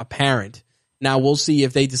more apparent. Now we'll see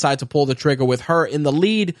if they decide to pull the trigger with her in the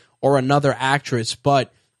lead or another actress,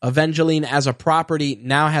 but Evangeline as a property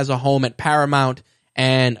now has a home at Paramount,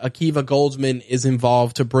 and Akiva Goldsman is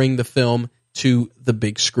involved to bring the film to the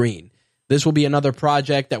big screen. This will be another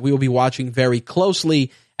project that we will be watching very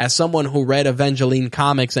closely. As someone who read Evangeline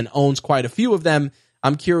comics and owns quite a few of them,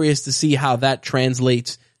 I'm curious to see how that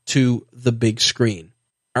translates to the big screen.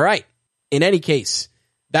 All right. In any case,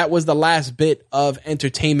 that was the last bit of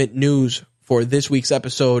entertainment news for this week's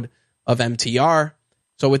episode of MTR.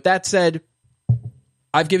 So with that said,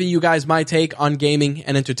 I've given you guys my take on gaming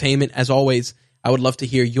and entertainment. As always, I would love to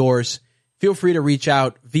hear yours. feel free to reach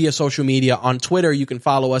out via social media. On Twitter, you can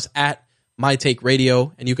follow us at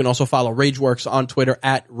MyTakeRadio, and you can also follow RageWorks on Twitter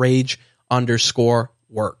at Rage_Works.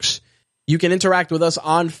 You can interact with us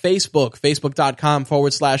on Facebook,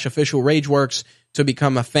 facebook.com/official RageWorks, to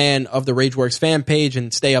become a fan of the RageWorks fan page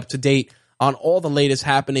and stay up to date on all the latest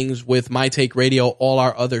happenings with My Take Radio, all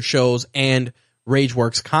our other shows, and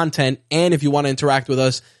RageWorks content. And if you want to interact with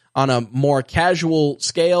us on a more casual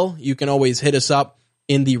scale, you can always hit us up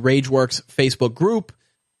in the RageWorks Facebook group.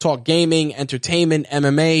 Talk gaming, entertainment,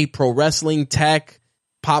 MMA, pro wrestling, tech,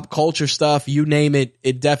 pop culture stuff, you name it.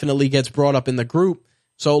 It definitely gets brought up in the group.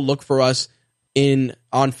 So look for us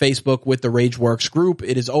on Facebook with the RageWorks group.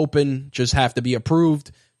 It is open. Just have to be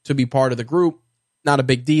approved to be part of the group. Not a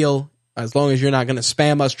big deal. As long as you're not going to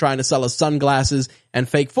spam us trying to sell us sunglasses and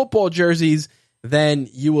fake football jerseys, then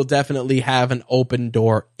you will definitely have an open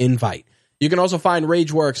door invite. You can also find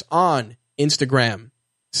RageWorks on Instagram,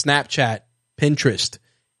 Snapchat, Pinterest,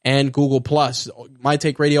 and Google+. My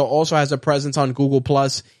Take Radio also has a presence on Google+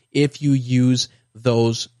 if you use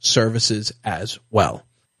those services as well.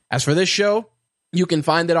 As for this show, you can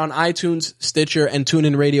find it on iTunes, Stitcher, and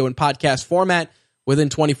TuneIn Radio in podcast format within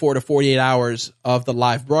 24 to 48 hours of the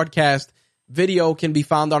live broadcast. Video can be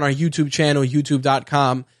found on our YouTube channel,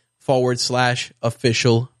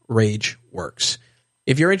 youtube.com/official RageWorks.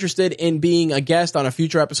 If you're interested in being a guest on a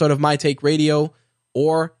future episode of My Take Radio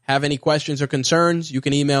or have any questions or concerns, you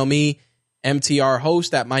can email me,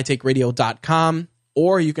 mtrhost@mytakeradio.com,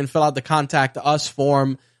 or you can fill out the Contact Us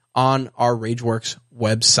form on our RageWorks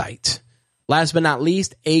website. Last but not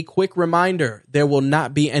least, a quick reminder, there will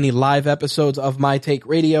not be any live episodes of My Take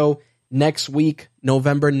Radio next week,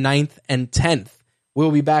 November 9th and 10th.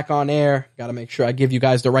 We'll be back on air. Got to make sure I give you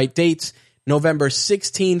guys the right dates. November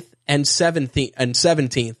 16th and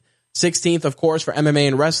 17th. 16th, of course, for MMA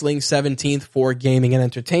and wrestling. 17th for gaming and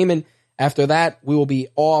entertainment. After that, we will be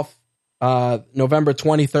off November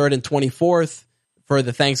 23rd and 24th for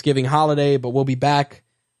the Thanksgiving holiday, but we'll be back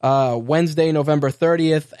Wednesday, November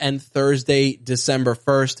 30th, and Thursday, December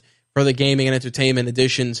 1st for the gaming and entertainment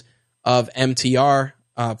editions of MTR.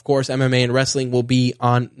 Of course, MMA and wrestling will be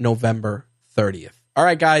on November 30th. All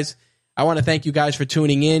right, guys, I want to thank you guys for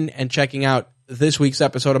tuning in and checking out this week's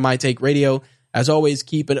episode of My Take Radio. As always,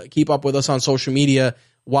 keep up with us on social media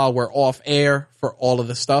while we're off air for all of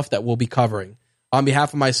the stuff that we'll be covering. On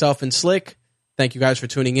behalf of myself and Slick, thank you guys for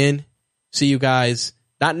tuning in. See you guys,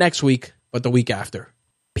 not next week, but the week after.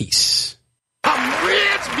 Peace. I'm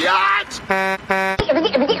rich, biatch!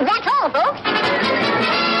 That's all, folks.